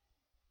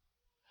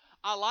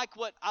 I like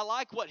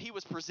what he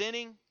was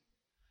presenting.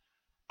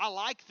 I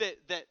like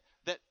that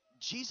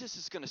Jesus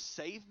is going to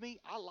save me.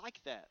 I like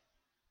that.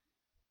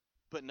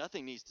 But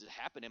nothing needs to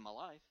happen in my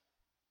life.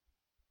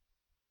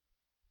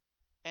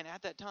 And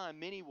at that time,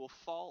 many will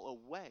fall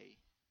away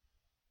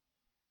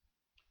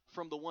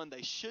from the one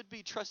they should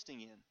be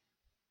trusting in.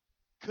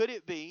 Could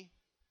it be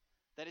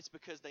that it's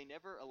because they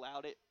never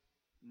allowed it,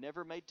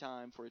 never made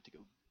time for it to go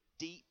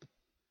deep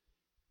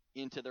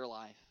into their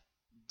life,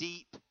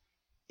 deep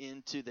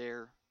into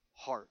their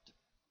heart?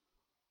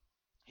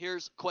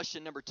 Here's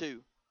question number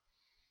 2.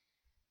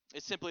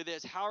 It's simply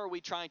this: how are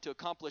we trying to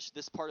accomplish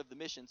this part of the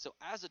mission? So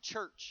as a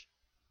church,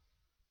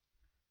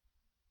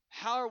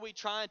 how are we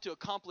trying to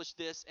accomplish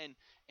this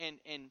and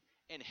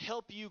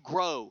help you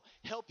grow,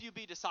 help you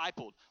be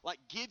discipled, like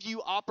give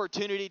you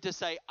opportunity to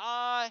say,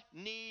 I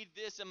need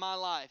this in my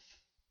life?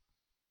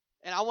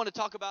 And I want to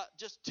talk about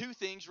just 2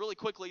 things really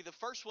quickly. The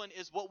first one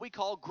is what we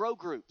call grow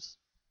groups.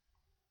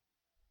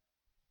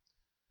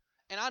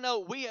 And I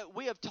know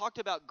we have talked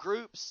about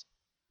groups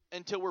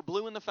until we're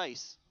blue in the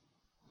face.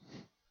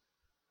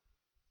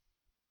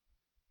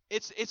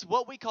 It's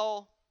what we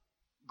call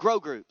grow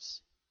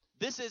groups.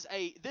 This is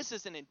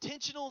an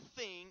intentional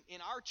thing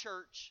in our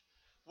church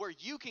where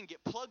you can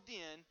get plugged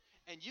in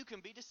and you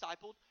can be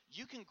discipled,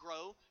 you can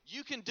grow,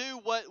 you can do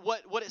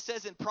what it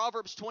says in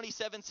Proverbs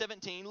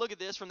 27:17. Look at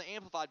this from the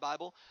Amplified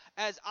Bible.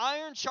 As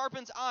iron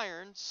sharpens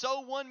iron,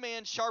 so one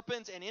man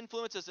sharpens and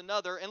influences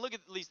another. And look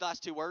at these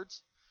last 2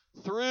 words.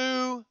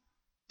 Through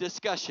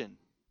discussion.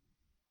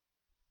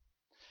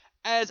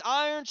 As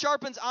iron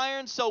sharpens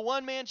iron, so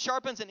one man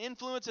sharpens and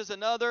influences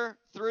another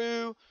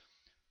through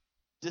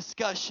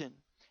discussion.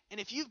 And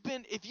if you've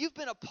been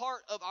a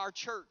part of our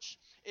church,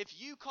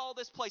 if you call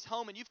this place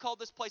home and you've called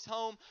this place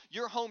home,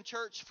 your home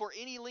church, for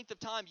any length of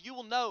time, you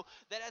will know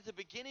that at the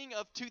beginning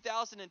of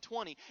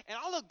 2020, and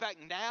I look back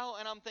now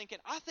and I'm thinking,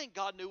 I think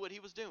God knew what he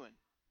was doing.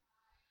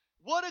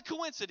 What a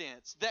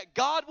coincidence that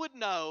God would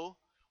know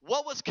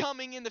what was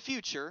coming in the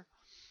future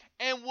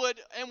and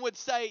would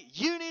say,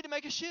 you need to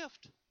make a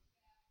shift.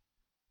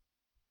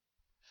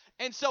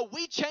 And so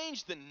we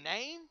changed the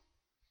name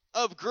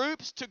of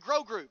groups to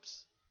grow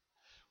groups.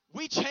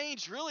 We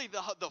changed really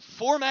the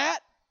format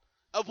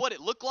of what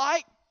it looked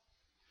like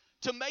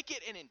to make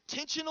it an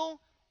intentional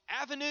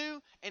avenue,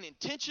 an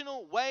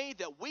intentional way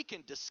that we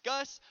can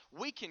discuss,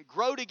 we can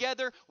grow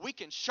together, we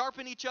can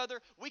sharpen each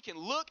other, we can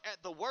look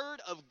at the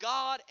Word of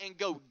God and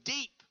go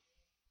deep.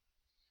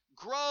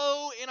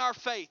 Grow in our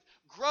faith,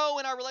 grow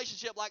in our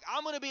relationship. Like,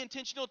 I'm going to be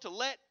intentional to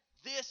let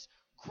this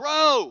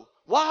grow.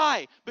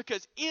 Why?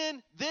 Because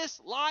in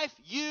this life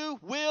you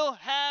will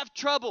have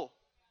trouble.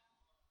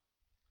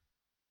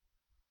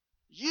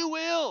 You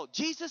will.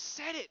 Jesus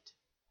said it.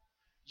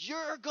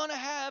 You're going to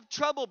have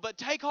trouble, but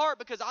take heart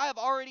because I have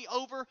already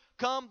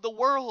overcome the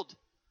world.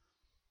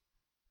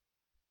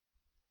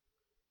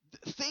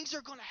 Things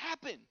are going to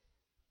happen.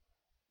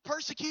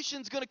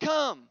 Persecution's going to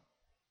come.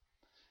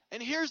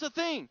 And here's the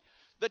thing.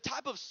 The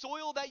type of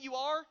soil that you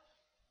are,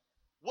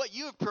 what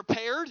you have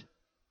prepared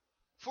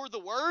for the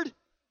Word,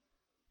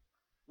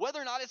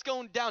 whether or not it's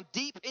going down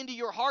deep into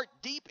your heart,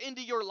 deep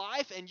into your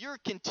life, and you're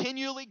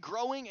continually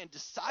growing and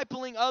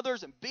discipling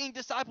others and being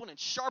discipled and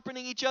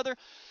sharpening each other,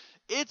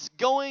 it's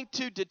going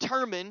to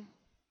determine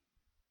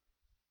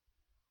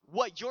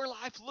what your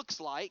life looks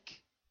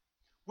like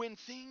when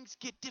things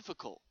get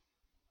difficult.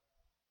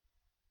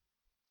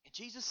 And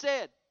Jesus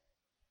said,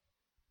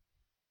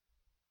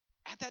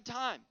 at that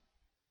time,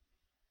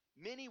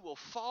 many will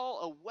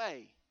fall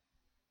away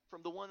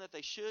from the one that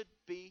they should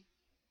be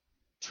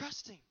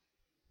trusting.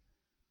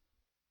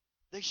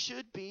 They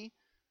should be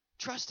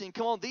trusting.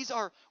 Come on, these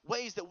are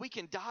ways that we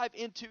can dive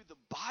into the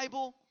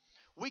Bible.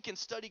 We can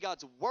study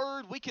God's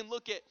Word. We can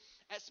look at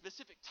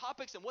specific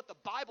topics and what the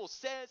Bible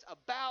says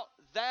about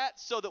that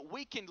so that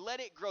we can let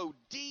it grow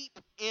deep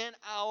in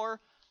our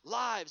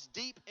lives,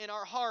 deep in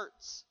our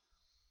hearts.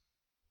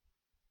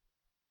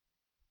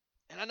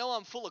 And I know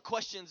I'm full of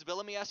questions, but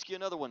let me ask you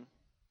another one.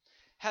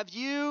 Have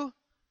you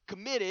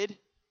committed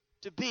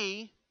to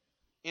be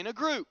in a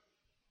group?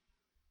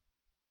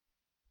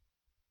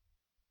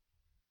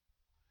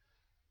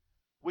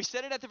 We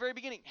said it at the very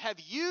beginning. Have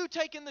you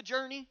taken the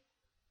journey?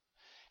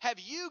 Have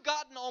you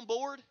gotten on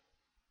board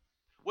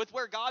with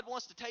where God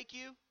wants to take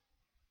you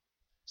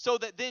so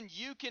that then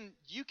you can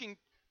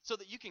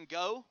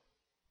go?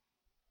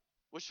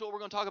 Which is what we're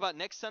going to talk about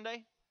next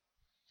Sunday.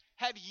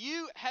 Have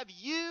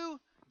you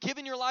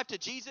given your life to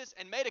Jesus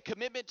and made a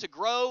commitment to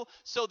grow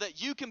so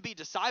that you can be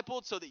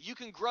discipled, so that you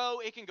can grow,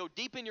 it can go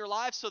deep in your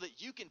life, so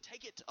that you can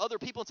take it to other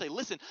people and say,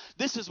 listen,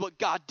 this is what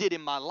God did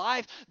in my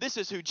life. This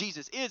is who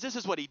Jesus is. This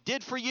is what he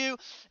did for you.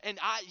 And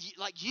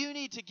you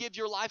need to give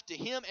your life to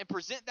him and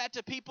present that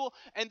to people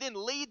and then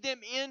lead them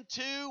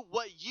into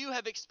what you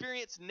have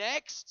experienced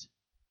next,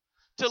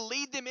 to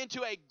lead them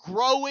into a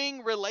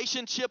growing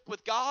relationship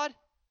with God.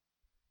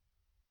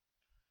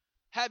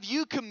 Have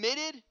you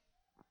committed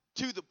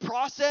to the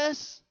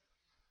process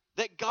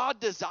that God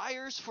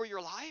desires for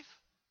your life?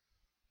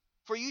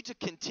 For you to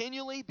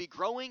continually be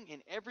growing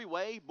in every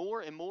way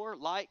more and more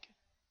like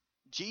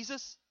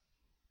Jesus?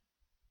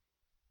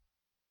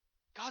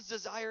 God's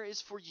desire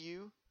is for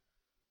you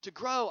to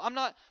grow. I'm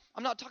not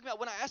talking about,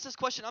 when I ask this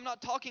question, I'm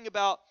not talking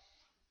about,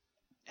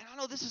 and I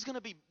know this is going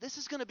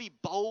to be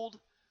bold,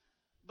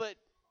 but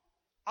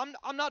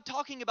I'm not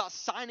talking about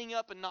signing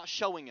up and not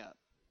showing up.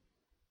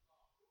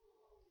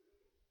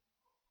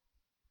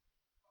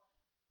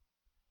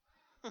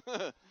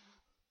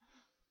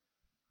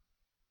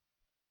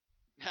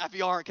 Half of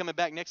y'all aren't coming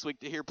back next week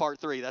to hear part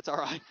 3. That's all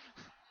right.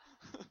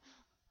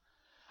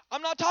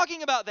 I'm not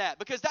talking about that,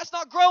 because that's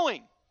not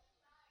growing.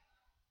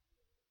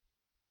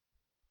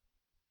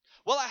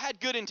 Well, I had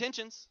good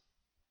intentions.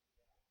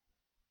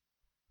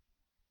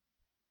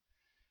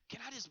 Can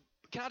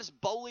I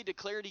just boldly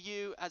declare to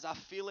you, as I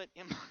feel it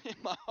in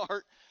my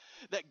heart,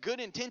 that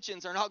good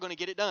intentions are not going to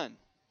get it done?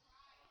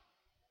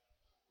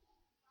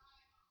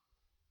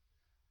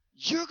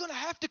 You're going to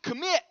have to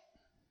commit.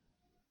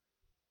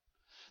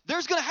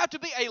 There's going to have to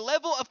be a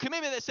level of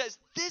commitment that says,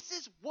 this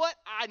is what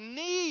I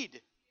need.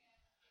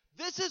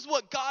 This is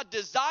what God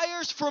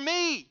desires for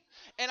me.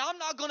 And I'm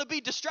not going to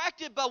be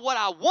distracted by what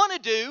I want to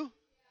do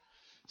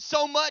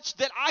so much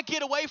that I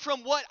get away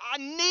from what I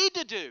need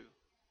to do.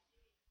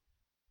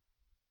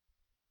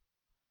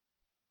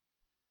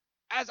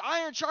 As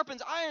iron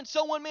sharpens iron,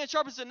 so one man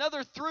sharpens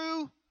another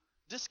through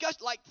discussion,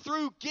 like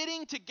through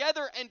getting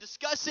together and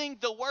discussing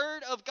the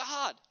Word of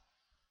God.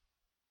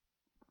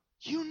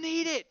 You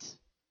need it.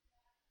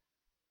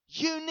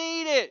 You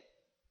need it.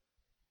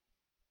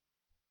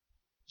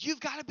 You've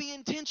got to be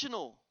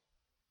intentional.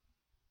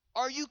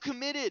 Are you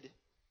committed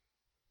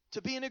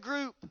to being a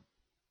group?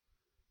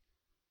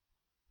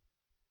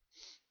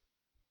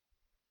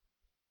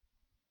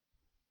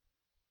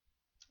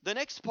 The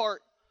next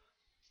part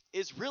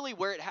is really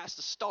where it has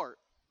to start.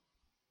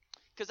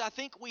 Because I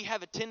think we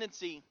have a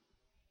tendency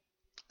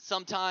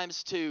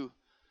sometimes to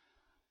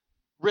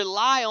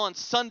rely on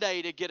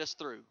Sunday to get us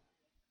through.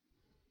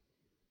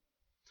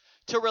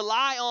 To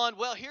rely on,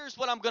 well, here's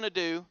what I'm going to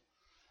do.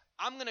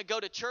 I'm going to go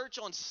to church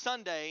on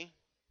Sunday,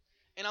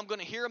 and I'm going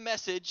to hear a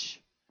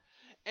message,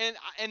 and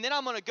then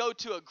I'm going to go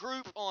to a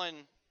group on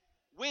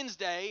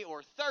Wednesday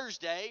or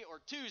Thursday or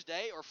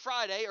Tuesday or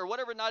Friday or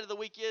whatever night of the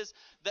week is,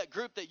 that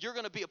group that you're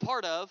going to be a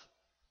part of,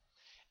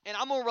 and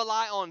I'm going to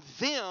rely on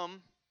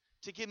them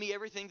to give me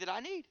everything that I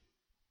need.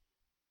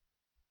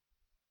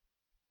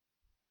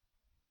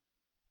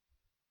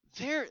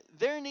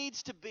 There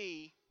needs to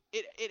be,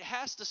 it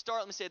has to start,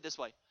 let me say it this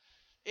way.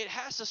 It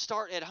has to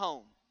start at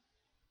home.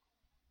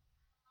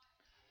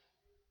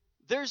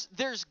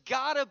 There's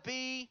got to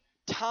be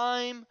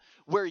time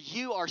where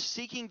you are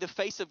seeking the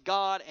face of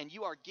God and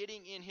you are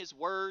getting in His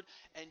Word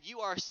and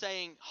you are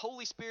saying,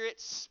 Holy Spirit,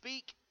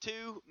 speak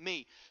to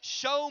me.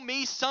 Show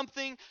me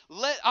something.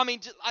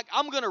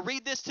 I'm going to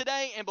read this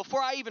today, and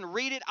before I even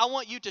read it, I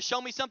want you to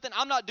show me something.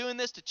 I'm not doing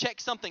this to check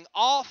something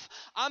off.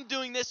 I'm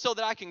doing this so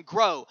that I can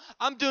grow.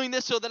 I'm doing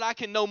this so that I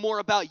can know more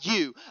about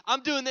you.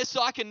 I'm doing this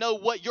so I can know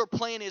what your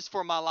plan is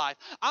for my life.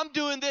 I'm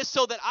doing this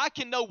so that I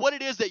can know what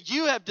it is that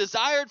you have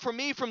desired for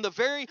me from the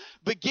very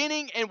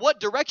beginning and what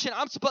direction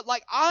I'm supposed.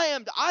 Like I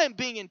am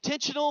being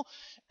intentional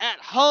at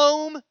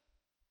home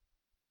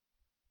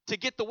to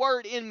get the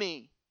Word in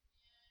me.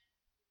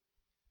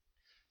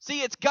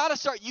 See, it's got to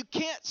start. You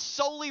can't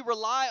solely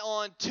rely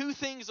on 2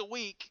 things a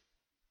week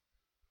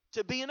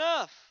to be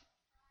enough.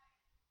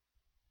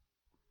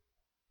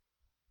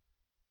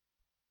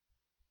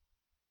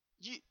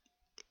 You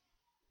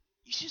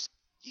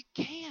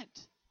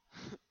can't.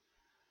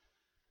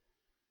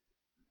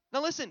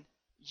 Now listen,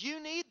 you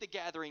need the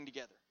gathering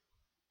together.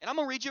 And I'm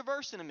going to read you a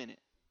verse in a minute.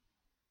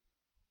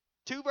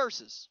 2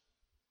 verses.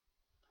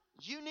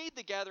 You need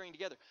the gathering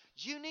together.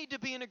 You need to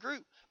be in a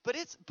group. But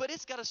it's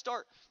got to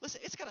start. Listen,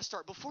 it's got to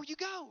start before you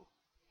go.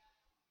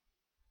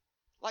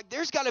 Like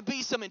there's got to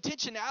be some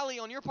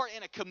intentionality on your part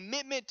and a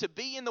commitment to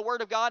be in the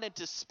Word of God and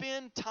to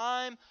spend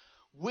time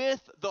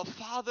with the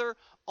Father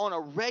on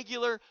a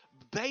regular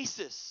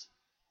basis.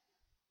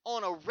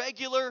 On a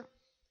regular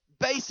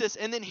basis.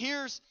 And then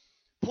here's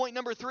point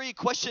number 3,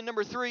 question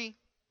number 3.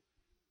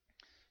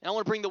 And I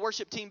want to bring the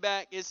worship team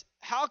back, is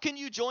how can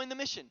you join the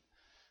mission?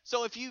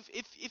 So if you've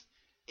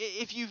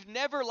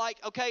never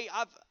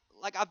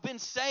I've been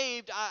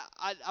saved,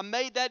 I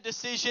made that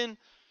decision,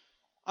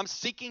 I'm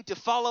seeking to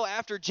follow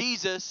after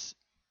Jesus,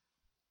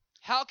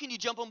 how can you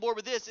jump on board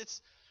with this? It's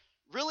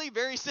really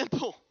very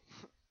simple.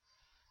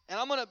 And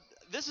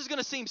this is going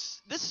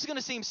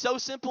to seem so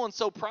simple and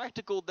so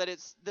practical that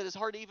it's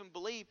hard to even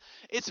believe.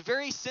 It's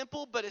very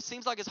simple, but it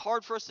seems like it's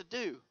hard for us to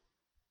do.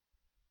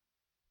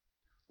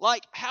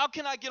 Like, how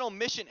can I get on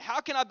mission? How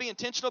can I be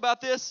intentional about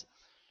this?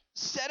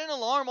 Set an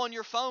alarm on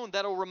your phone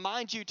that'll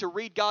remind you to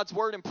read God's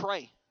Word and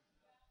pray.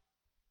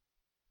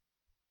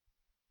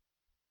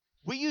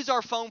 We use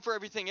our phone for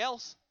everything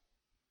else.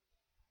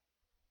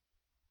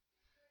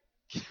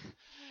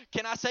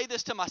 Can I say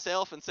this to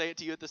myself and say it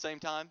to you at the same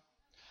time?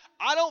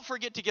 I don't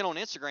forget to get on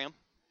Instagram.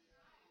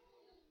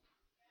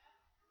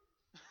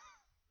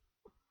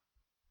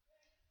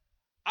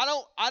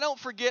 I don't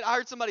forget. I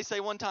heard somebody say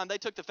one time they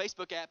took the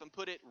Facebook app and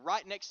put it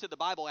right next to the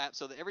Bible app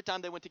so that every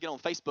time they went to get on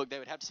Facebook, they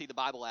would have to see the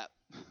Bible app.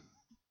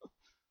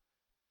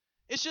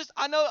 It's just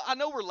I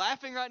know we're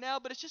laughing right now,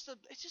 but it's just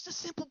a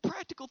simple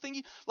practical thing.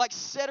 You like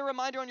set a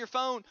reminder on your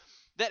phone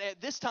that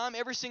at this time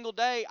every single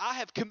day I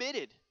have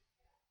committed.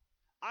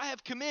 I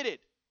have committed.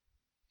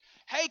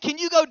 Hey, can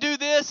you go do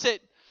this at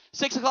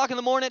 6 o'clock in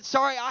the morning?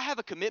 Sorry, I have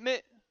a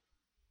commitment.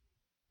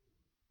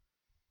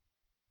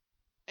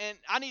 And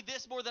I need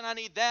this more than I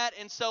need that.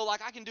 And so,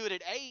 like, I can do it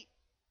at 8,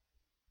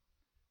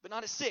 but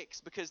not at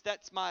 6 because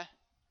that's my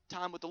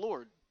time with the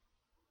Lord.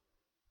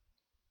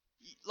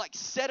 Like,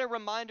 set a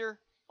reminder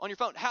on your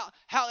phone.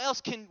 How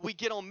else can we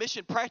get on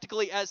mission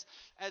practically as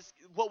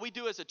what we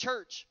do as a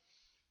church?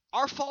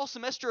 Our fall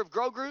semester of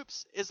Grow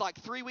Groups is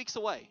like 3 weeks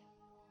away.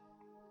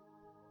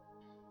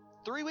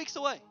 3 weeks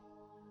away.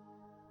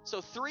 So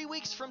 3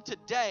 weeks from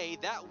today,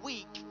 that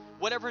week,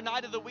 whatever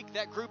night of the week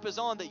that group is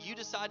on that you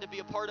decide to be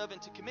a part of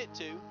and to commit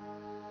to,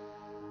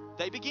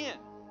 they begin.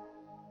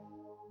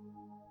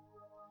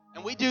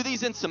 And we do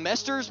these in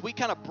semesters. We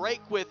kind of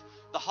break with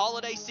the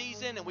holiday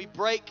season, and we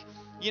break,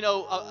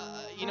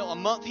 a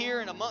month here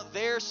and a month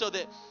there, so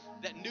that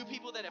new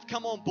people that have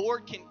come on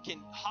board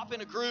can hop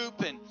in a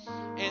group, and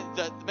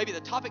maybe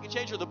the topic can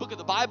change or the book of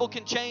the Bible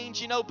can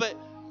change,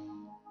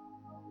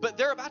 but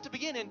they're about to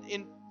begin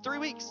in 3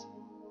 weeks.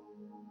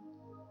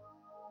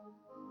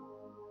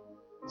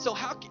 So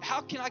how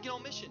can I get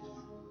on mission?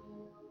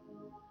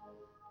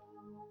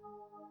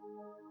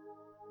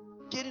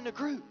 Get in a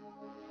group.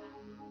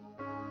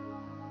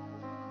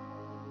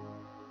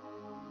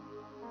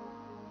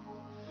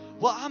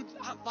 Well,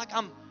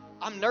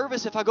 I'm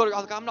nervous if I go to,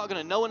 I'm not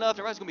going to know enough.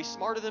 Everybody's going to be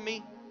smarter than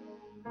me.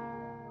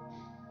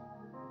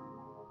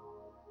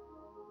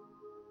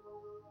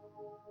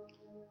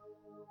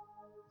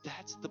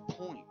 That's the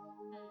point.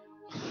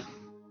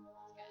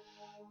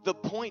 The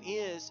point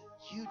is,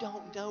 you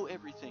don't know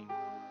everything.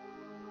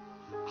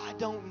 I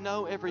don't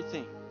know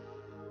everything.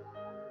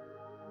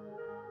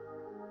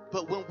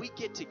 But when we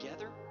get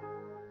together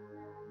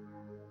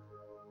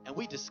and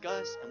we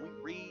discuss and we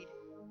read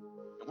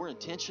and we're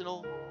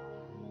intentional,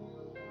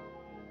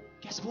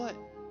 guess what?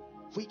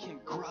 We can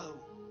grow.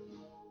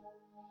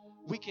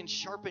 We can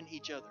sharpen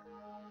each other.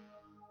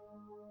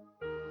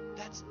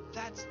 That's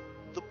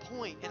the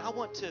point. And I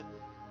want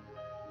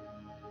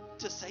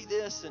to say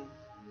this, and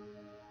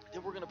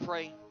then we're going to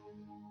pray.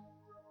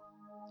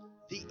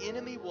 The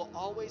enemy will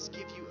always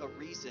give you a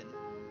reason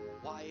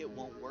why it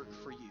won't work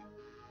for you.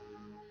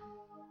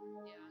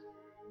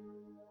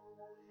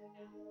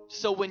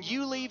 So when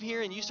you leave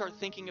here and you start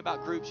thinking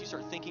about groups, you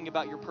start thinking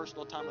about your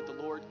personal time with the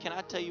Lord, can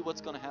I tell you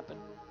what's going to happen?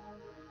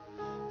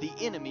 The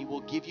enemy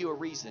will give you a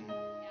reason.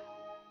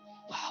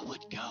 Well, I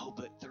would go,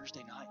 but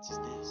Thursday nights is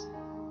this.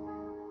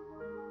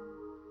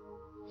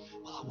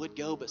 Well, I would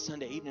go, but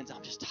Sunday evenings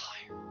I'm just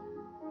tired.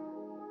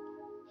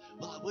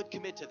 Well, I would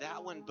commit to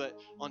that one, but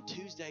on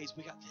Tuesdays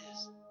we got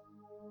this.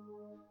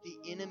 The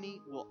enemy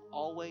will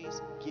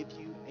always give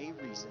you a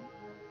reason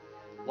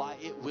why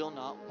it will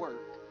not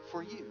work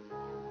for you.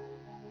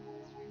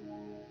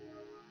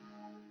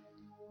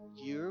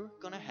 You're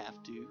going to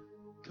have to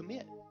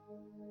commit.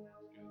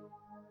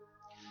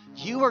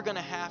 You are going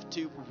to have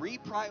to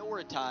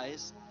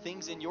reprioritize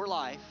things in your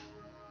life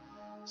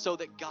so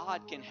that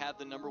God can have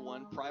the number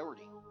one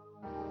priority.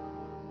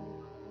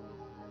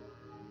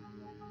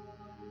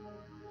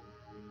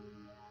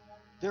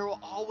 There will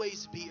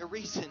always be a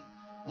reason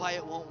why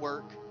it won't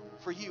work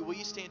for you. Will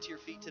you stand to your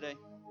feet today?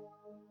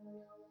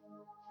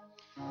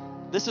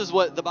 This is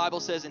what the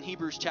Bible says in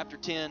Hebrews chapter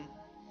 10,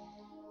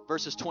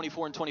 verses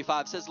 24 and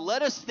 25. It says,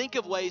 "Let us think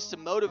of ways to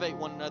motivate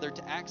one another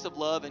to acts of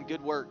love and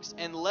good works,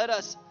 and let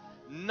us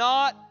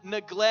not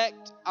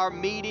neglect our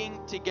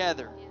meeting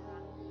together,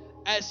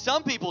 as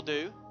some people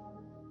do,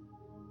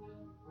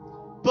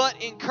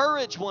 but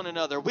encourage one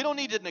another." We don't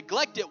need to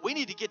neglect it. We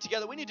need to get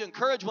together. We need to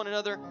encourage one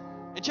another.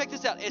 And check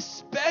this out,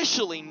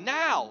 especially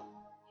now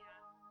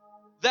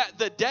that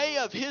the day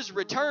of His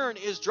return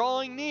is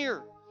drawing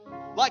near.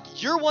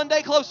 Like you're one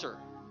day closer.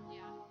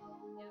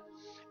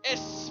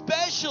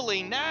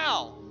 Especially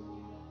now.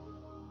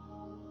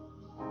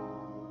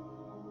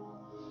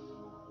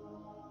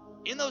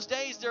 In those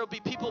days, there will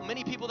be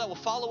many people that will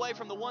fall away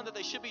from the one that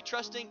they should be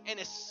trusting. And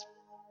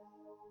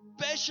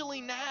especially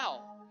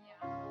now,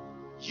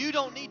 you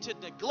don't need to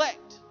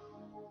neglect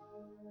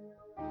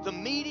the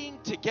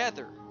meeting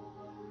together.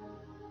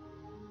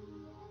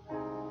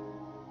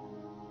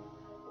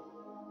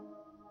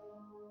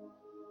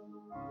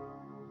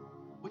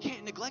 We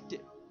can't neglect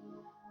it.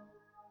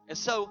 And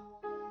so,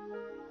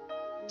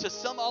 to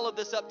sum all of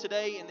this up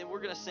today, and then we're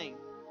going to sing.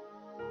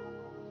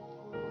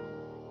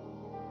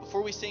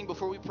 Before we sing,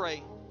 before we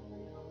pray,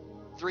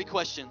 3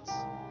 questions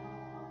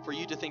for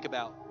you to think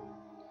about.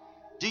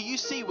 Do you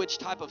see which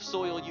type of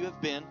soil you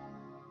have been?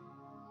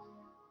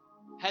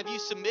 Have you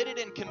submitted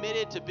and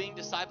committed to being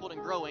discipled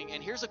and growing?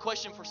 And here's a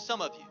question for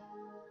some of you.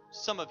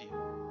 Some of you.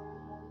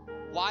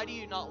 Why do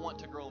you not want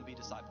to grow and be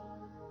discipled?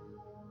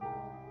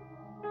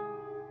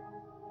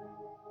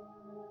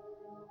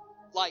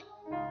 Like,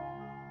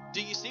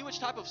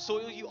 type of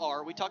soil you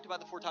are. We talked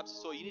about the 4 types of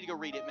soil. You need to go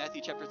read it.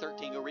 Matthew chapter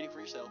 13. Go read it for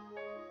yourself.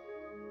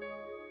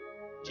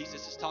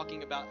 Jesus is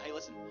talking about, hey,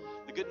 listen,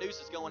 the good news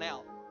is going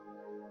out.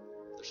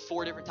 There's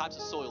 4 different types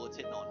of soil it's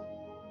hitting on.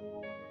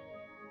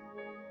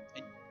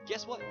 And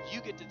guess what?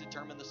 You get to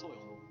determine the soil.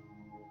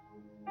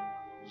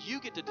 You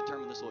get to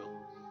determine the soil.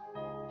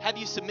 Have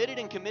you submitted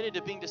and committed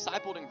to being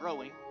discipled and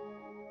growing?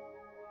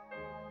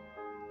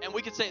 And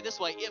we could say it this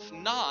way, if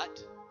not,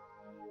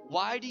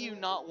 why do you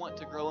not want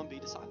to grow and be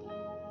discipled?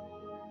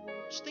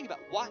 Just think about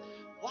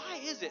why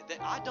is it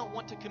that I don't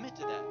want to commit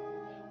to that?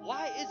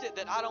 Why is it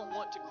that I don't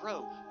want to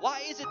grow?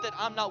 Why is it that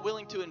I'm not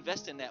willing to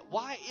invest in that?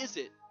 Why is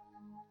it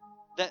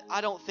that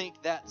I don't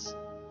think that's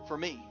for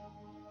me?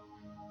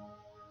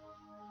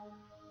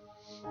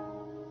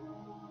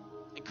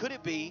 And could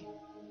it be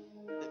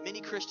that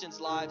many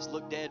Christians' lives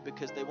look dead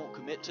because they won't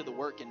commit to the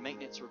work and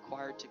maintenance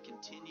required to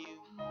continue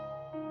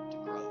to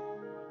grow?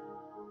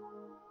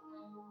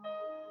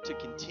 To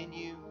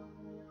continue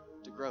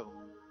to grow.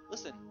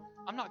 Listen,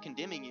 I'm not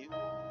condemning you.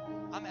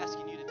 I'm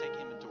asking you to take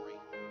inventory.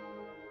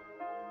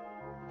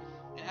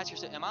 And ask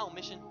yourself, am I on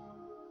mission?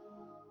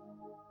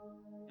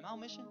 Am I on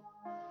mission?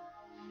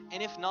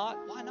 And if not,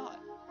 why not?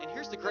 And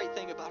here's the great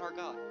thing about our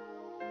God.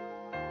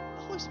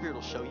 The Holy Spirit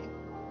will show you.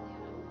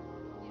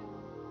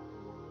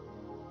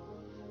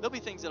 There'll be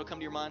things that'll come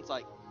to your mind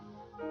like,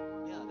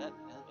 yeah, that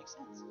makes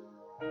sense.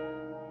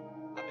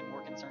 I've been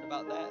more concerned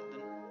about that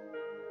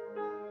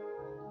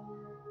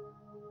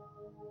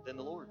than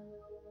the Lord.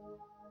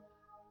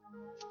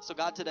 So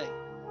God, today,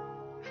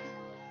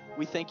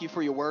 we thank you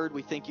for your word.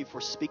 We thank you for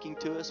speaking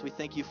to us. We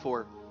thank you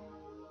for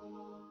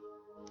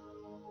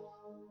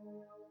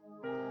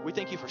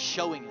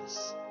showing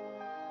us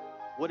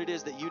what it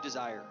is that you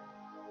desire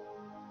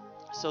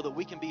so that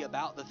we can be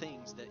about the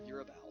things that you're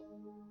about.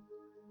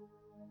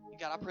 And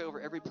God, I pray over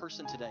every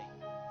person today.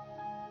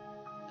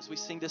 As we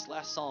sing this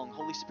last song,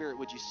 Holy Spirit,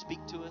 would you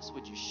speak to us?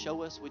 Would you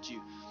show us? Would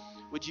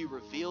you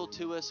reveal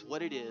to us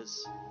what it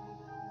is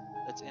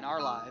that's in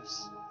our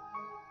lives?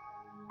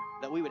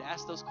 That we would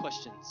ask those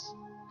questions.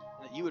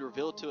 And that you would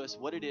reveal to us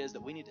what it is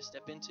that we need to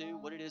step into,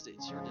 what it is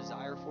that's your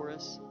desire for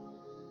us.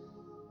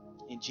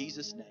 In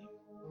Jesus' name,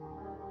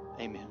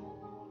 amen.